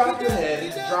forward. Drop your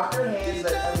head. Drop your hands.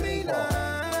 Let everything fall.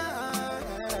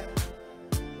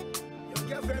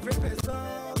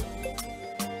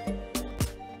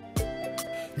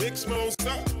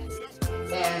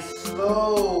 And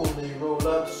slowly roll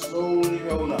up. Slowly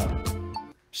roll up.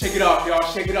 Shake it off, y'all.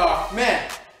 Shake it off. Man.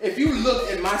 If you look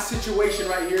at my situation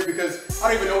right here, because I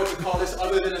don't even know what to call this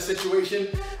other than a situation.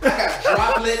 I got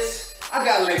droplets. I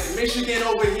got Lake Michigan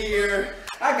over here.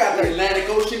 I got the Atlantic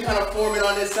Ocean kind of forming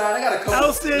on this side. I got a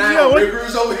couple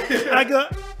rivers over here. I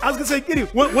was gonna say, Giddy,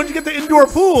 when'd you get the indoor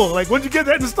pool? Like, when'd you get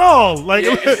that installed? Like,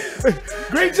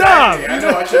 great job. I know.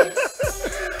 I should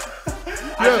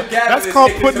that's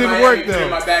called putting in work, though. In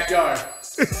my backyard.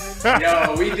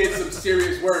 Yo, we did some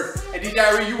serious work. And DJ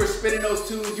Irie, you were spinning those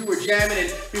tunes, you were jamming. And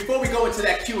before we go into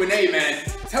that Q&A, man,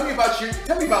 tell me about just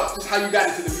how you got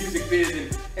into the music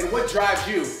biz and what drives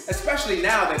you, especially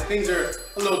now that things are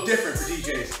a little different for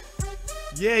DJs.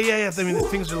 Yeah. I mean,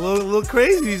 things are a little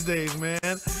crazy these days,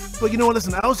 man. But you know what?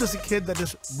 Listen, I was just a kid that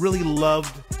just really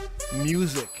loved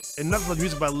music. And not just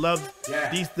music, but I loved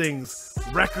these things,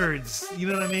 records, you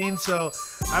know what I mean? So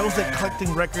I was like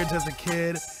collecting records as a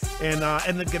kid and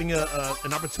ended up getting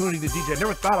an opportunity to DJ. I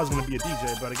never thought I was going to be a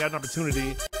DJ, but I got an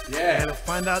opportunity and to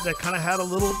find out that I kind of had a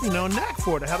little, knack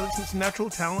for it. I had some natural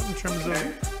talent in terms of,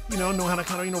 know how to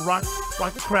kind of, rock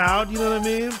the crowd, you know what I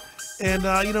mean? And,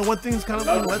 one thing's kind of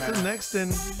led to the next,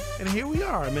 and here we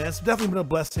are, man. It's definitely been a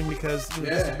blessing because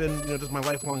this has been, just my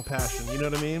lifelong passion, you know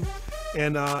what I mean?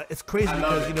 And it's crazy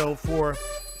because, for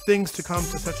things to come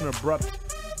to such an abrupt,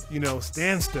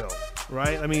 standstill,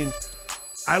 right? I mean,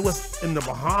 I was in the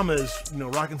Bahamas,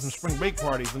 rocking some spring break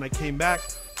parties, and I came back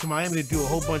to Miami to do a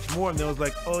whole bunch more, and they was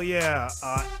like, oh yeah,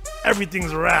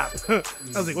 everything's a wrap. I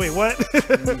was like, wait, what?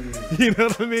 You know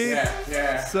what I mean?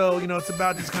 Yeah. So, it's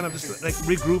about just kind of just like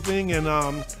regrouping and,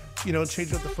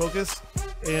 changing up the focus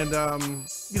and,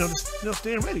 just,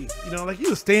 staying ready, like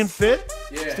you, staying fit,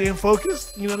 staying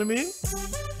focused, you know what I mean?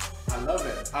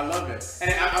 I love it.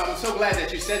 And I'm so glad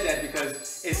that you said that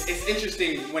because it's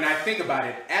interesting when I think about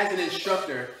it as an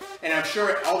instructor, and I'm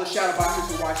sure all the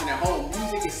Shadowboxers who are watching at home,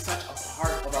 music is such a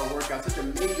part of our workout, such a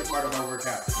major part of our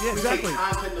workout. Yeah, exactly. We take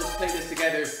time putting those playlists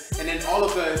together, and then all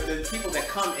of the people that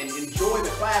come and enjoy the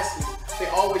classes, they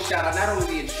always shout out not only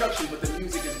the instruction, but the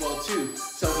music as well too.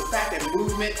 So the fact that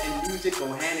movement and music go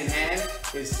hand in hand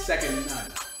is second to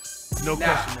none. No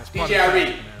question, that's DJ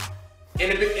Irie. In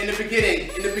the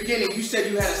beginning, you said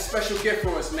you had a special gift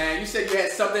for us, man. You said you had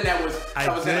something that was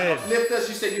gonna uplift us.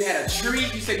 You said you had a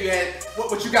treat. You said you had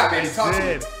what you got, baby. Talk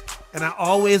to me. And I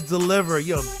always deliver.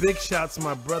 Yo, big shout to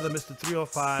my brother, Mr.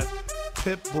 305,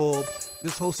 Pitbull.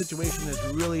 This whole situation has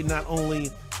really not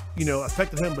only,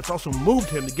 affected him, but it's also moved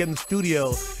him to get in the studio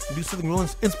and do something really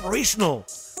inspirational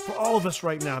for all of us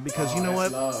right now, because you know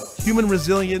what? Love. Human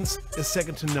resilience is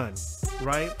second to none,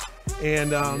 right?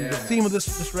 And the theme of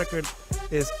this record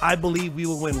is I believe we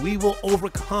will win. We will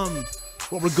overcome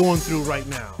what we're going through right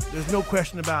now. There's no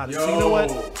question about it. So you know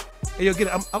what? Hey, yo,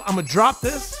 I'm gonna drop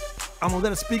this. I'm gonna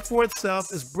let it speak for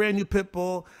itself. It's brand new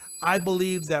Pitbull. I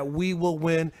believe that we will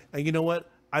win. And you know what?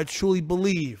 I truly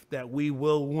believe that we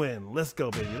will win. Let's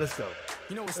go, baby. Let's go.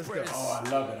 You know what's Oh, I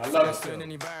love it. I love it. than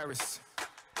any virus.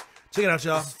 Check it out,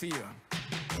 y'all. It's fear.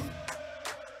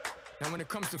 And when it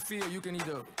comes to fear, you can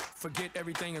either forget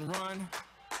everything and run,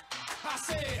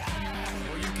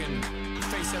 or you can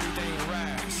face everything and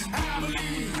rise. I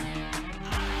believe.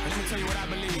 And let me tell you what I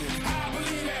believe. I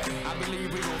believe that. I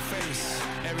believe we will face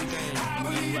everything. I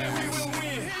believe that we will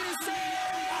win.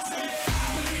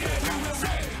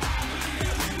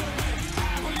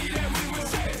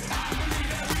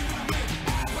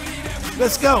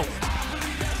 Let's go.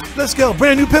 Let's go.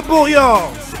 Brand new Pitbull,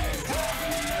 y'all.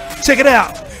 Check it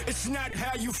out. It's not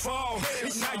how you fall,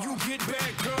 it's how you get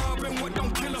back up. And what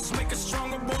don't kill us make us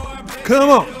stronger, boy. Come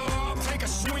on. Take a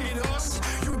swing at us,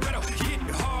 you better hit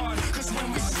hard. Cause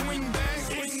when we swing back,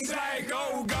 it's like,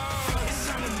 oh God. It's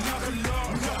time to knuckle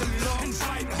up, and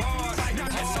fight hard. Now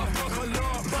let's all buckle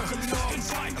up, and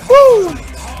fight hard. Woo!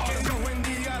 Buen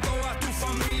día a todas tus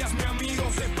familias, mi amigo.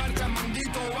 Se parta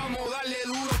mandito, vamos darle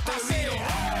duro este video.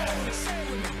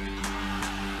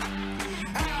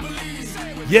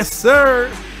 Yes,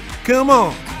 sir. Come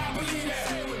on.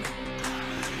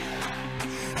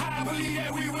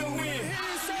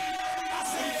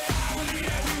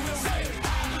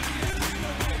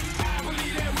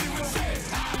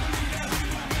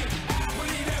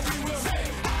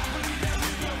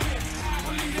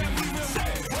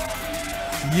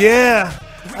 Yeah,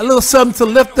 a little something to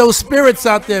lift those spirits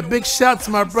out there. Big shout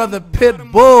to my brother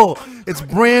Pitbull. It's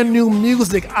brand new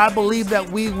music. I believe that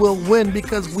we will win,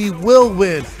 because we will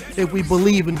win if we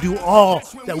believe and do all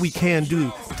that we can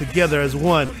do together as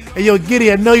one. Hey, yo,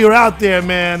 Giddy, I know you're out there,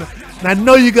 man. And I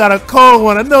know you got a cold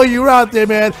one. I know you're out there,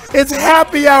 man. It's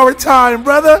happy hour time,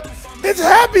 brother. It's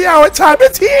happy hour time.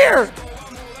 It's here.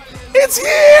 It's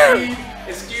here.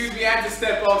 Excuse me, I had to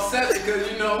step off set because,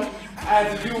 you know, I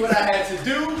had to do what I had to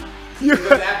do.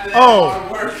 Because after that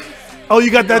hard work, oh,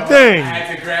 you got that thing. I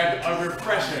had to grab a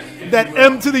refresher. That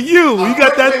M to the U. You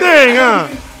got that thing, huh?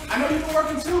 I know you've been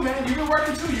working too, man. You've been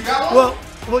working too. You got one?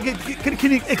 Well,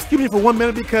 can you excuse me for 1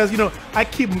 minute, because you know I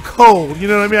keep them cold. You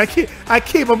know what I mean? I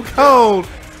keep them cold.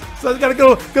 So I gotta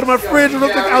go to my fridge real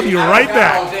quick. I'll be right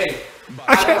back.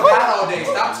 I can't all day.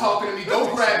 Stop talking to me.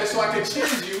 Go grab it so I can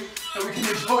cheers you and we can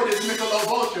enjoy this Michelob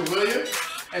ULTRA, will you?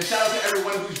 And shout out to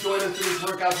everyone who's joined us through this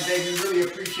workout today. We really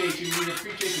appreciate you. We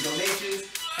appreciate the donations.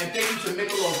 And thank you to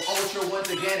Michelob ULTRA once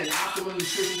again, and Optimum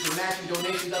Nutrition for matching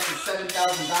donations up to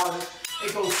 $7,000.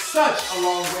 It goes such a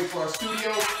long way for our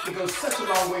studio. It goes such a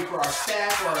long way for our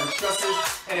staff, for our instructors,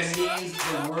 and it means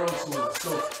the world to us.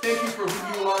 So thank you for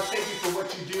who you are. Thank you for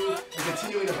what you do, and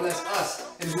continuing to bless us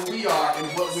and who we are and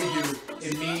what we do.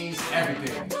 It means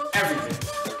everything. Everything.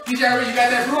 DJ Irie, you got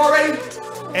that brew already?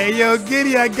 Hey, yo,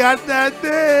 Giddy, I got that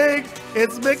thing.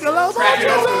 It's Michelob. Crack it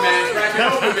open, man. Crack it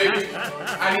open, baby.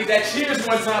 I need that cheers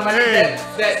one time. I need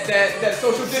that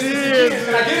social distancing cheers.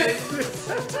 Can I get it?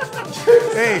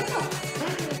 Hey.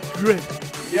 Great.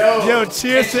 Yo,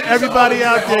 cheers to everybody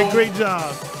out there. Great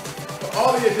job. For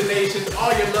all of your donations,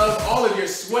 all your love, all of your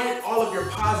sweat, all of your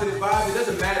positive vibes. It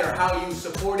doesn't matter how you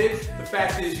support it. The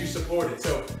fact is you support it.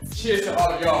 So cheers to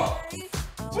all of y'all.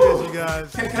 Cheers, you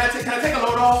guys. Can I take a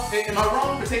load off? Am I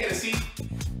wrong for taking a seat?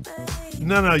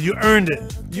 No, you earned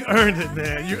it. You earned it,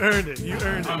 man. You earned it. You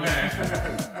earned it, man.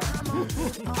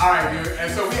 All right, dude.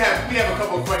 And so we have a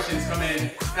couple of questions come in.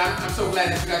 And I'm so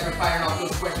glad that you guys are firing off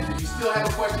those questions. If you still have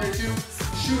a question or two,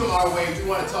 shoot them our way. We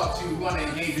want to talk to you. We want to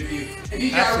engage with you. And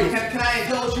DJ Irie, can I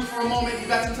indulge you for a moment? You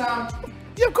got some time?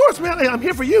 Yeah, of course, man. I'm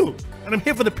here for you. And I'm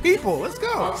here for the people. Let's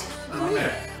go. Oh,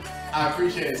 man. I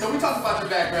appreciate it. So we talked about your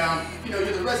background. You know,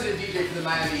 you're the resident DJ for the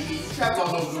Miami Heat. You travel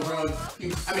all over the world.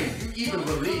 You even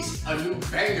released a new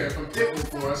banger from Pitbull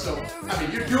for us. So, I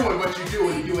mean, you're doing what you do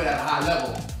and you do it at a high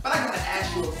level. But I gotta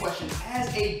ask you a question.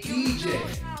 As a DJ,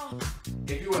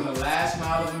 if you were in the last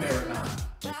mile of a marathon,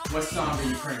 what song are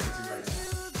you cranking to right now?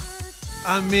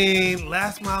 I mean,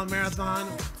 last mile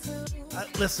marathon.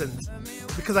 Listen,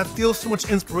 because I feel so much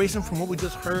inspiration from what we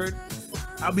just heard,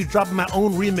 I'll be dropping my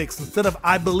own remix. Instead of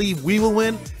I believe we will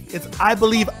win, it's I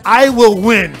believe I will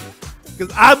win.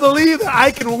 Because I believe that I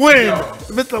can win. Yo,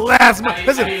 if it's the last mile.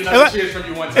 Listen, cheers from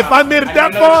you one time. If I made it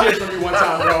that far. Cheers from you one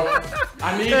time, bro.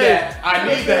 I need that. I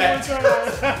need that.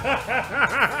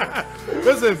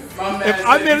 Listen, if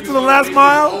I made it to the last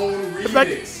mile,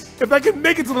 if I can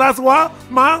make it to the last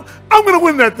mile, I'm gonna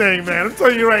win that thing, man. I'm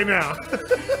telling you right now.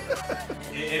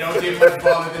 It don't get much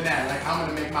baller than that. Like, I'm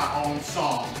gonna make my own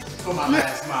song for my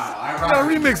last mile. I gotta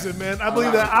remix it, man. I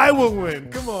believe that I will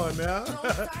win. Come on now.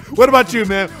 What about you,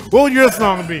 man? What would your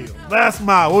song be? Last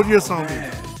mile. What would your song be?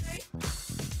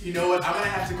 You know what? I'm gonna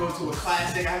have to go to a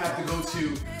classic. I have to go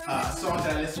to a song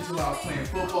that I listened to while I was playing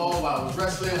football, while I was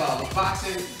wrestling, while I was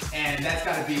boxing, and that's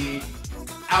gotta be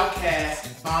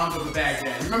Outkast, Bombs Over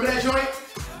Baghdad. Remember that joint?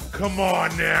 Come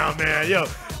on now, man. Yo,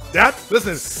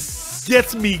 listen,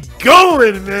 gets me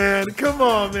going, man. Come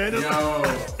on, man. Yo,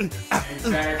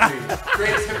 exactly.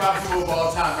 Greatest hip hop duo of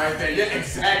all time, right there. Yeah,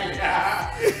 exactly.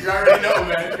 You already know,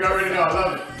 man. You already know. I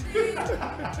love it.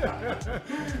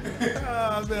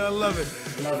 Oh, man, I love it.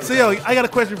 So, yo, I got a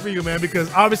question for you, man,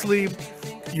 because obviously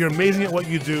you're amazing at what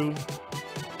you do.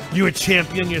 You're a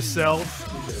champion yourself.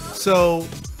 So,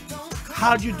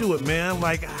 how did you do it, man?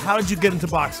 Like, how did you get into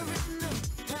boxing?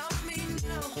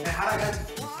 And how did I get?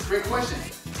 Great question.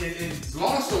 It's a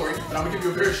long story, but I'm gonna give you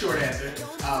a very short answer.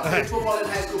 Played football in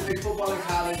high school, played football in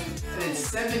college, and then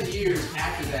 7 years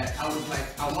after that, I was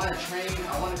like, I want to train,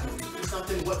 I want to compete in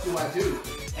something. What do I do?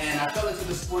 And I fell into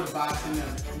the sport of boxing,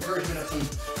 encouragement of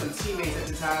some teammates at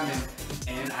the time,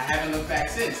 and I haven't looked back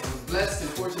since. I was blessed and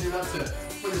fortunate enough to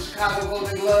win the Chicago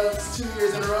Golden Gloves 2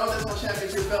 years in a row. That's my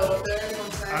championship belt up there. You know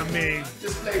what I'm saying? I mean,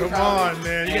 just come on,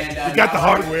 man. You got the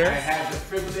hardware. I have the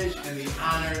privilege and the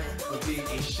honor of being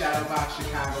a Shawdowbox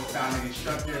Chicago founding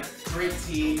instructor. Great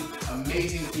team,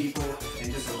 amazing people,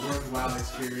 and just a worthwhile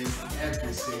experience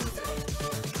every single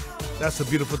day. That's a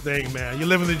beautiful thing, man. You're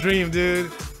living the dream,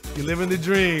 dude. You're living the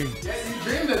dream. Yeah, you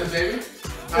dreamed of it, baby.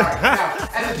 All right, now,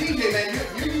 as a DJ, man,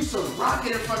 you're used to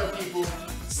rocking in front of people,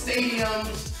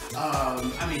 stadiums,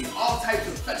 I mean, all types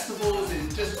of festivals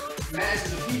and just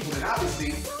masses of people. And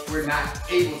obviously, we're not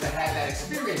able to have that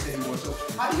experience anymore. So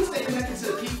how do you stay connected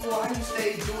to the people? How do you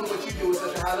stay doing what you do at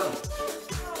such a high level?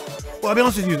 Well, I'll be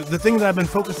honest with you. The thing that I've been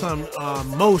focused on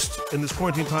most in this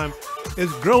quarantine time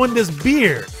is growing this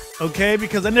beard, okay?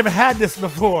 Because I never had this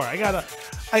before. I got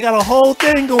a whole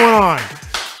thing going on.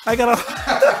 I got a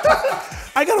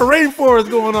rainforest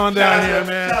going on down here,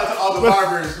 man. Shout out to all the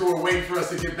barbers who are waiting for us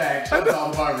to get back. Shout out to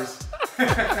all the barbers.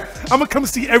 I'm gonna come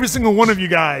see every single one of you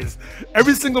guys.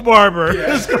 Every single barber.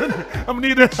 Yeah. I'm gonna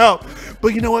need their help.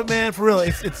 But you know what, man? For real,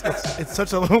 it's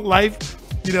such a life,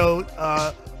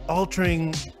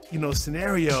 altering,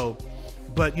 scenario.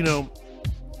 But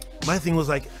my thing was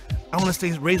like, I want to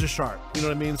stay razor sharp. You know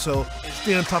what I mean? So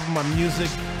stay on top of my music.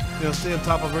 Stay on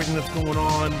top of everything that's going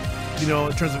on. In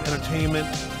terms of entertainment,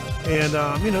 and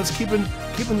just keeping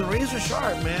the razor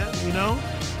sharp, man.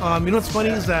 What's funny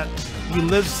is that we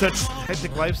live such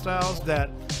hectic lifestyles that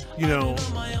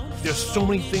there's so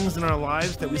many things in our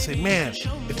lives that we say, man,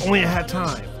 if only I had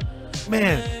time.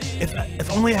 Man,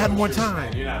 if only I had more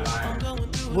time. You're not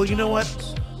lying. Well, you know what?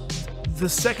 The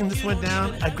second this went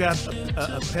down, I grabbed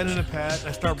a pen and a pad, and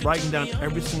I started writing down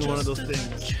every single one of those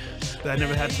things that I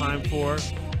never had time for,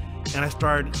 and I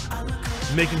started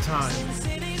making time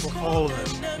for all of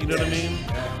them. You know what I mean?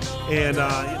 And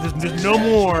there's no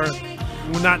more.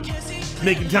 We're not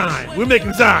making time. We're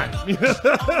making time.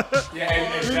 Yeah,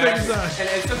 exactly. And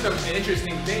it's such an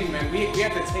interesting thing, man. We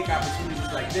have to take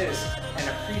opportunities like this and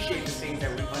appreciate the things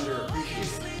that we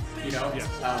underappreciate.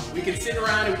 We can sit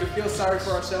around and we can feel sorry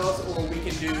for ourselves, or we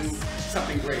can do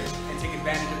something great and take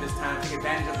advantage of this time, take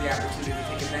advantage of the opportunity,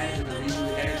 take advantage of the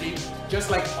renewed energy, just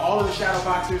like all of the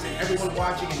Shadowboxers and everyone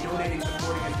watching and donating,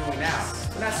 supporting, and doing now.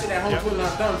 We're not sitting at home twiddling our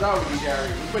thumbs, are we, DJ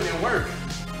Irie? We're putting in work.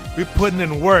 We're putting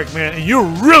in work, man, and you're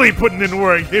really putting in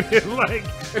work. Like,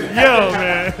 yo,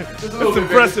 man, that's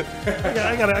impressive.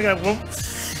 I got one.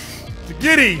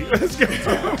 Giddy, let's go.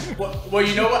 Well,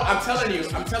 you know what? I'm telling you,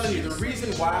 the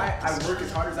reason why I work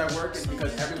as hard as I work is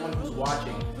because everyone who's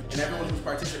watching and everyone who's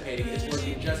participating is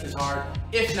working just as hard,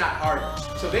 if not harder.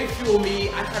 So they fuel me.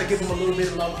 I try to give them a little bit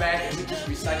of love back, and we just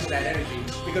recycle that energy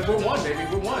because we're one, baby.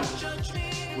 We're one.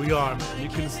 We are, man. You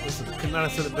can listen. Could not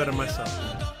have said it better myself,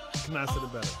 man. Could not have said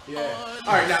it better. Yeah.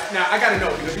 All right, now I gotta know,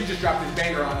 because you just dropped this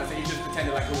banger on us and you just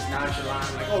pretended like it was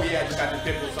nonchalant, like, oh yeah, I just got this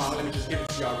Pitbull song. Let me just give it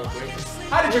to y'all real quick.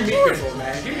 How did you meet Pitbull,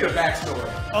 man? Give me the backstory.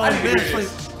 Oh man,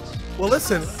 well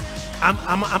listen,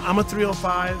 I'm a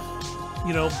 305,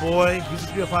 boy. He's a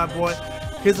 305 boy.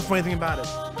 Here's the funny thing about it.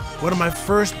 One of my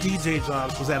first DJ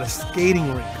jobs was at a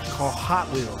skating rink called Hot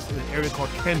Wheels in an area called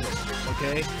Kendall.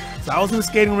 Okay, so I was in the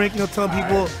skating rink, telling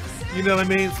people. You know what I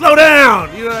mean? Slow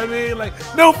down! You know what I mean? Like,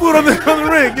 no food on the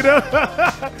rink,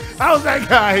 I was that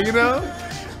guy,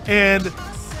 And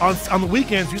on the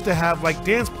weekends, we used to have, like,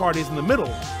 dance parties in the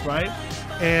middle, right?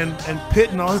 And Pitt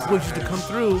and all his boys used to come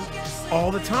through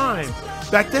all the time.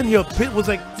 back then, you know, Pit was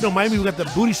like, you know, Miami, we got the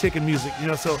booty shaking music, you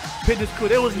know, so Pit is cool.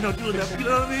 They was, you know, doing that, you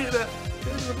know what I mean?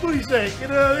 The booty shake, you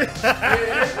know what I mean?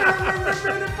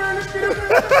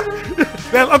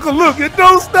 That Uncle Luke, it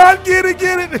don't stop, get it.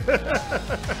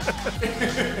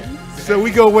 So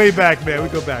we go way back, man, we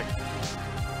go back.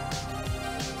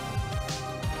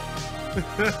 I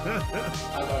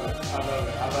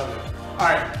love it. All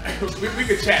right, we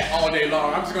could chat all day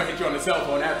long. I'm just gonna hit you on the cell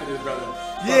phone after this, brother.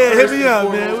 Yeah, hit me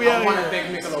up, man. I want to thank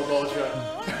Michelob ULTRA.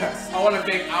 I want to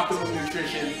thank Optimum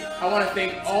Nutrition. I want to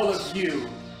thank all of you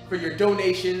for your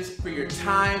donations, for your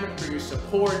time, for your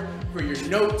support, for your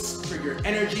notes, for your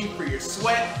energy, for your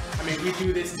sweat. I mean, we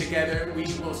do this together. We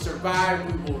will survive.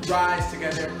 We will rise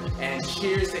together. And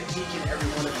cheers to each and every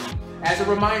one of you. As a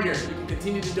reminder, you can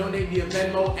continue to donate via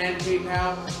Venmo and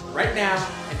PayPal right now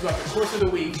and throughout the course of the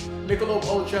week. Michelob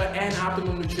ULTRA and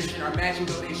Optimum Nutrition are matching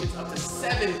donations up to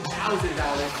 $7,000.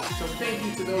 So thank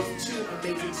you to those two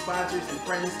amazing sponsors and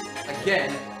friends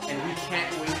again, and we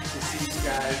can't wait to see you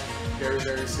guys very,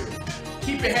 very soon.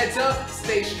 Keep your heads up,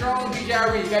 stay strong. DJ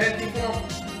Irie, you got anything for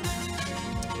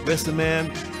them? Listen,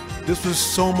 man, this was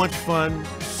so much fun,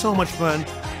 so much fun.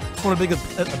 I want to make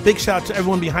a big shout out to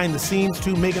everyone behind the scenes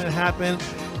too, making it happen.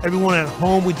 Everyone at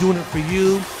home, we're doing it for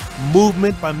you.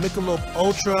 Movement by Michelob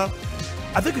ULTRA.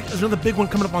 I think there's another big one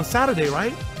coming up on Saturday,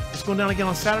 right? It's going down again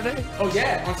on Saturday? Oh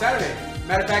yeah, on Saturday.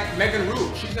 Matter of fact, Megan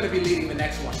Rue, she's going to be leading the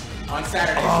next one on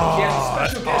Saturday. So she has a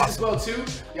special guest as well too.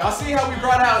 Y'all see how we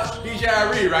brought out DJ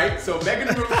Irie, right? So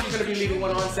Megan Rue, she's going to be leading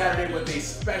one on Saturday with a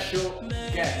special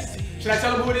guest. Should I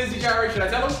tell them who it is, DJ Irie? Should I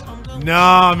tell them?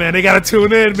 No, man, they gotta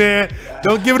tune in, man.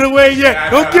 Don't give it away yet.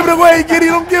 Don't give it away, Giddy.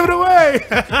 Don't give it away.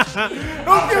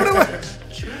 Don't give it away.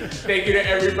 Thank you to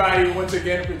everybody once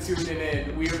again for tuning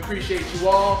in. We appreciate you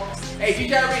all. Hey,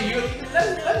 DJ Irie,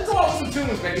 let's go out with some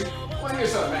tunes, baby. I want to hear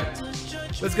something, man.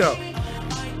 Let's go.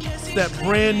 It's that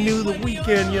brand new The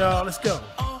Weeknd, y'all. Let's go.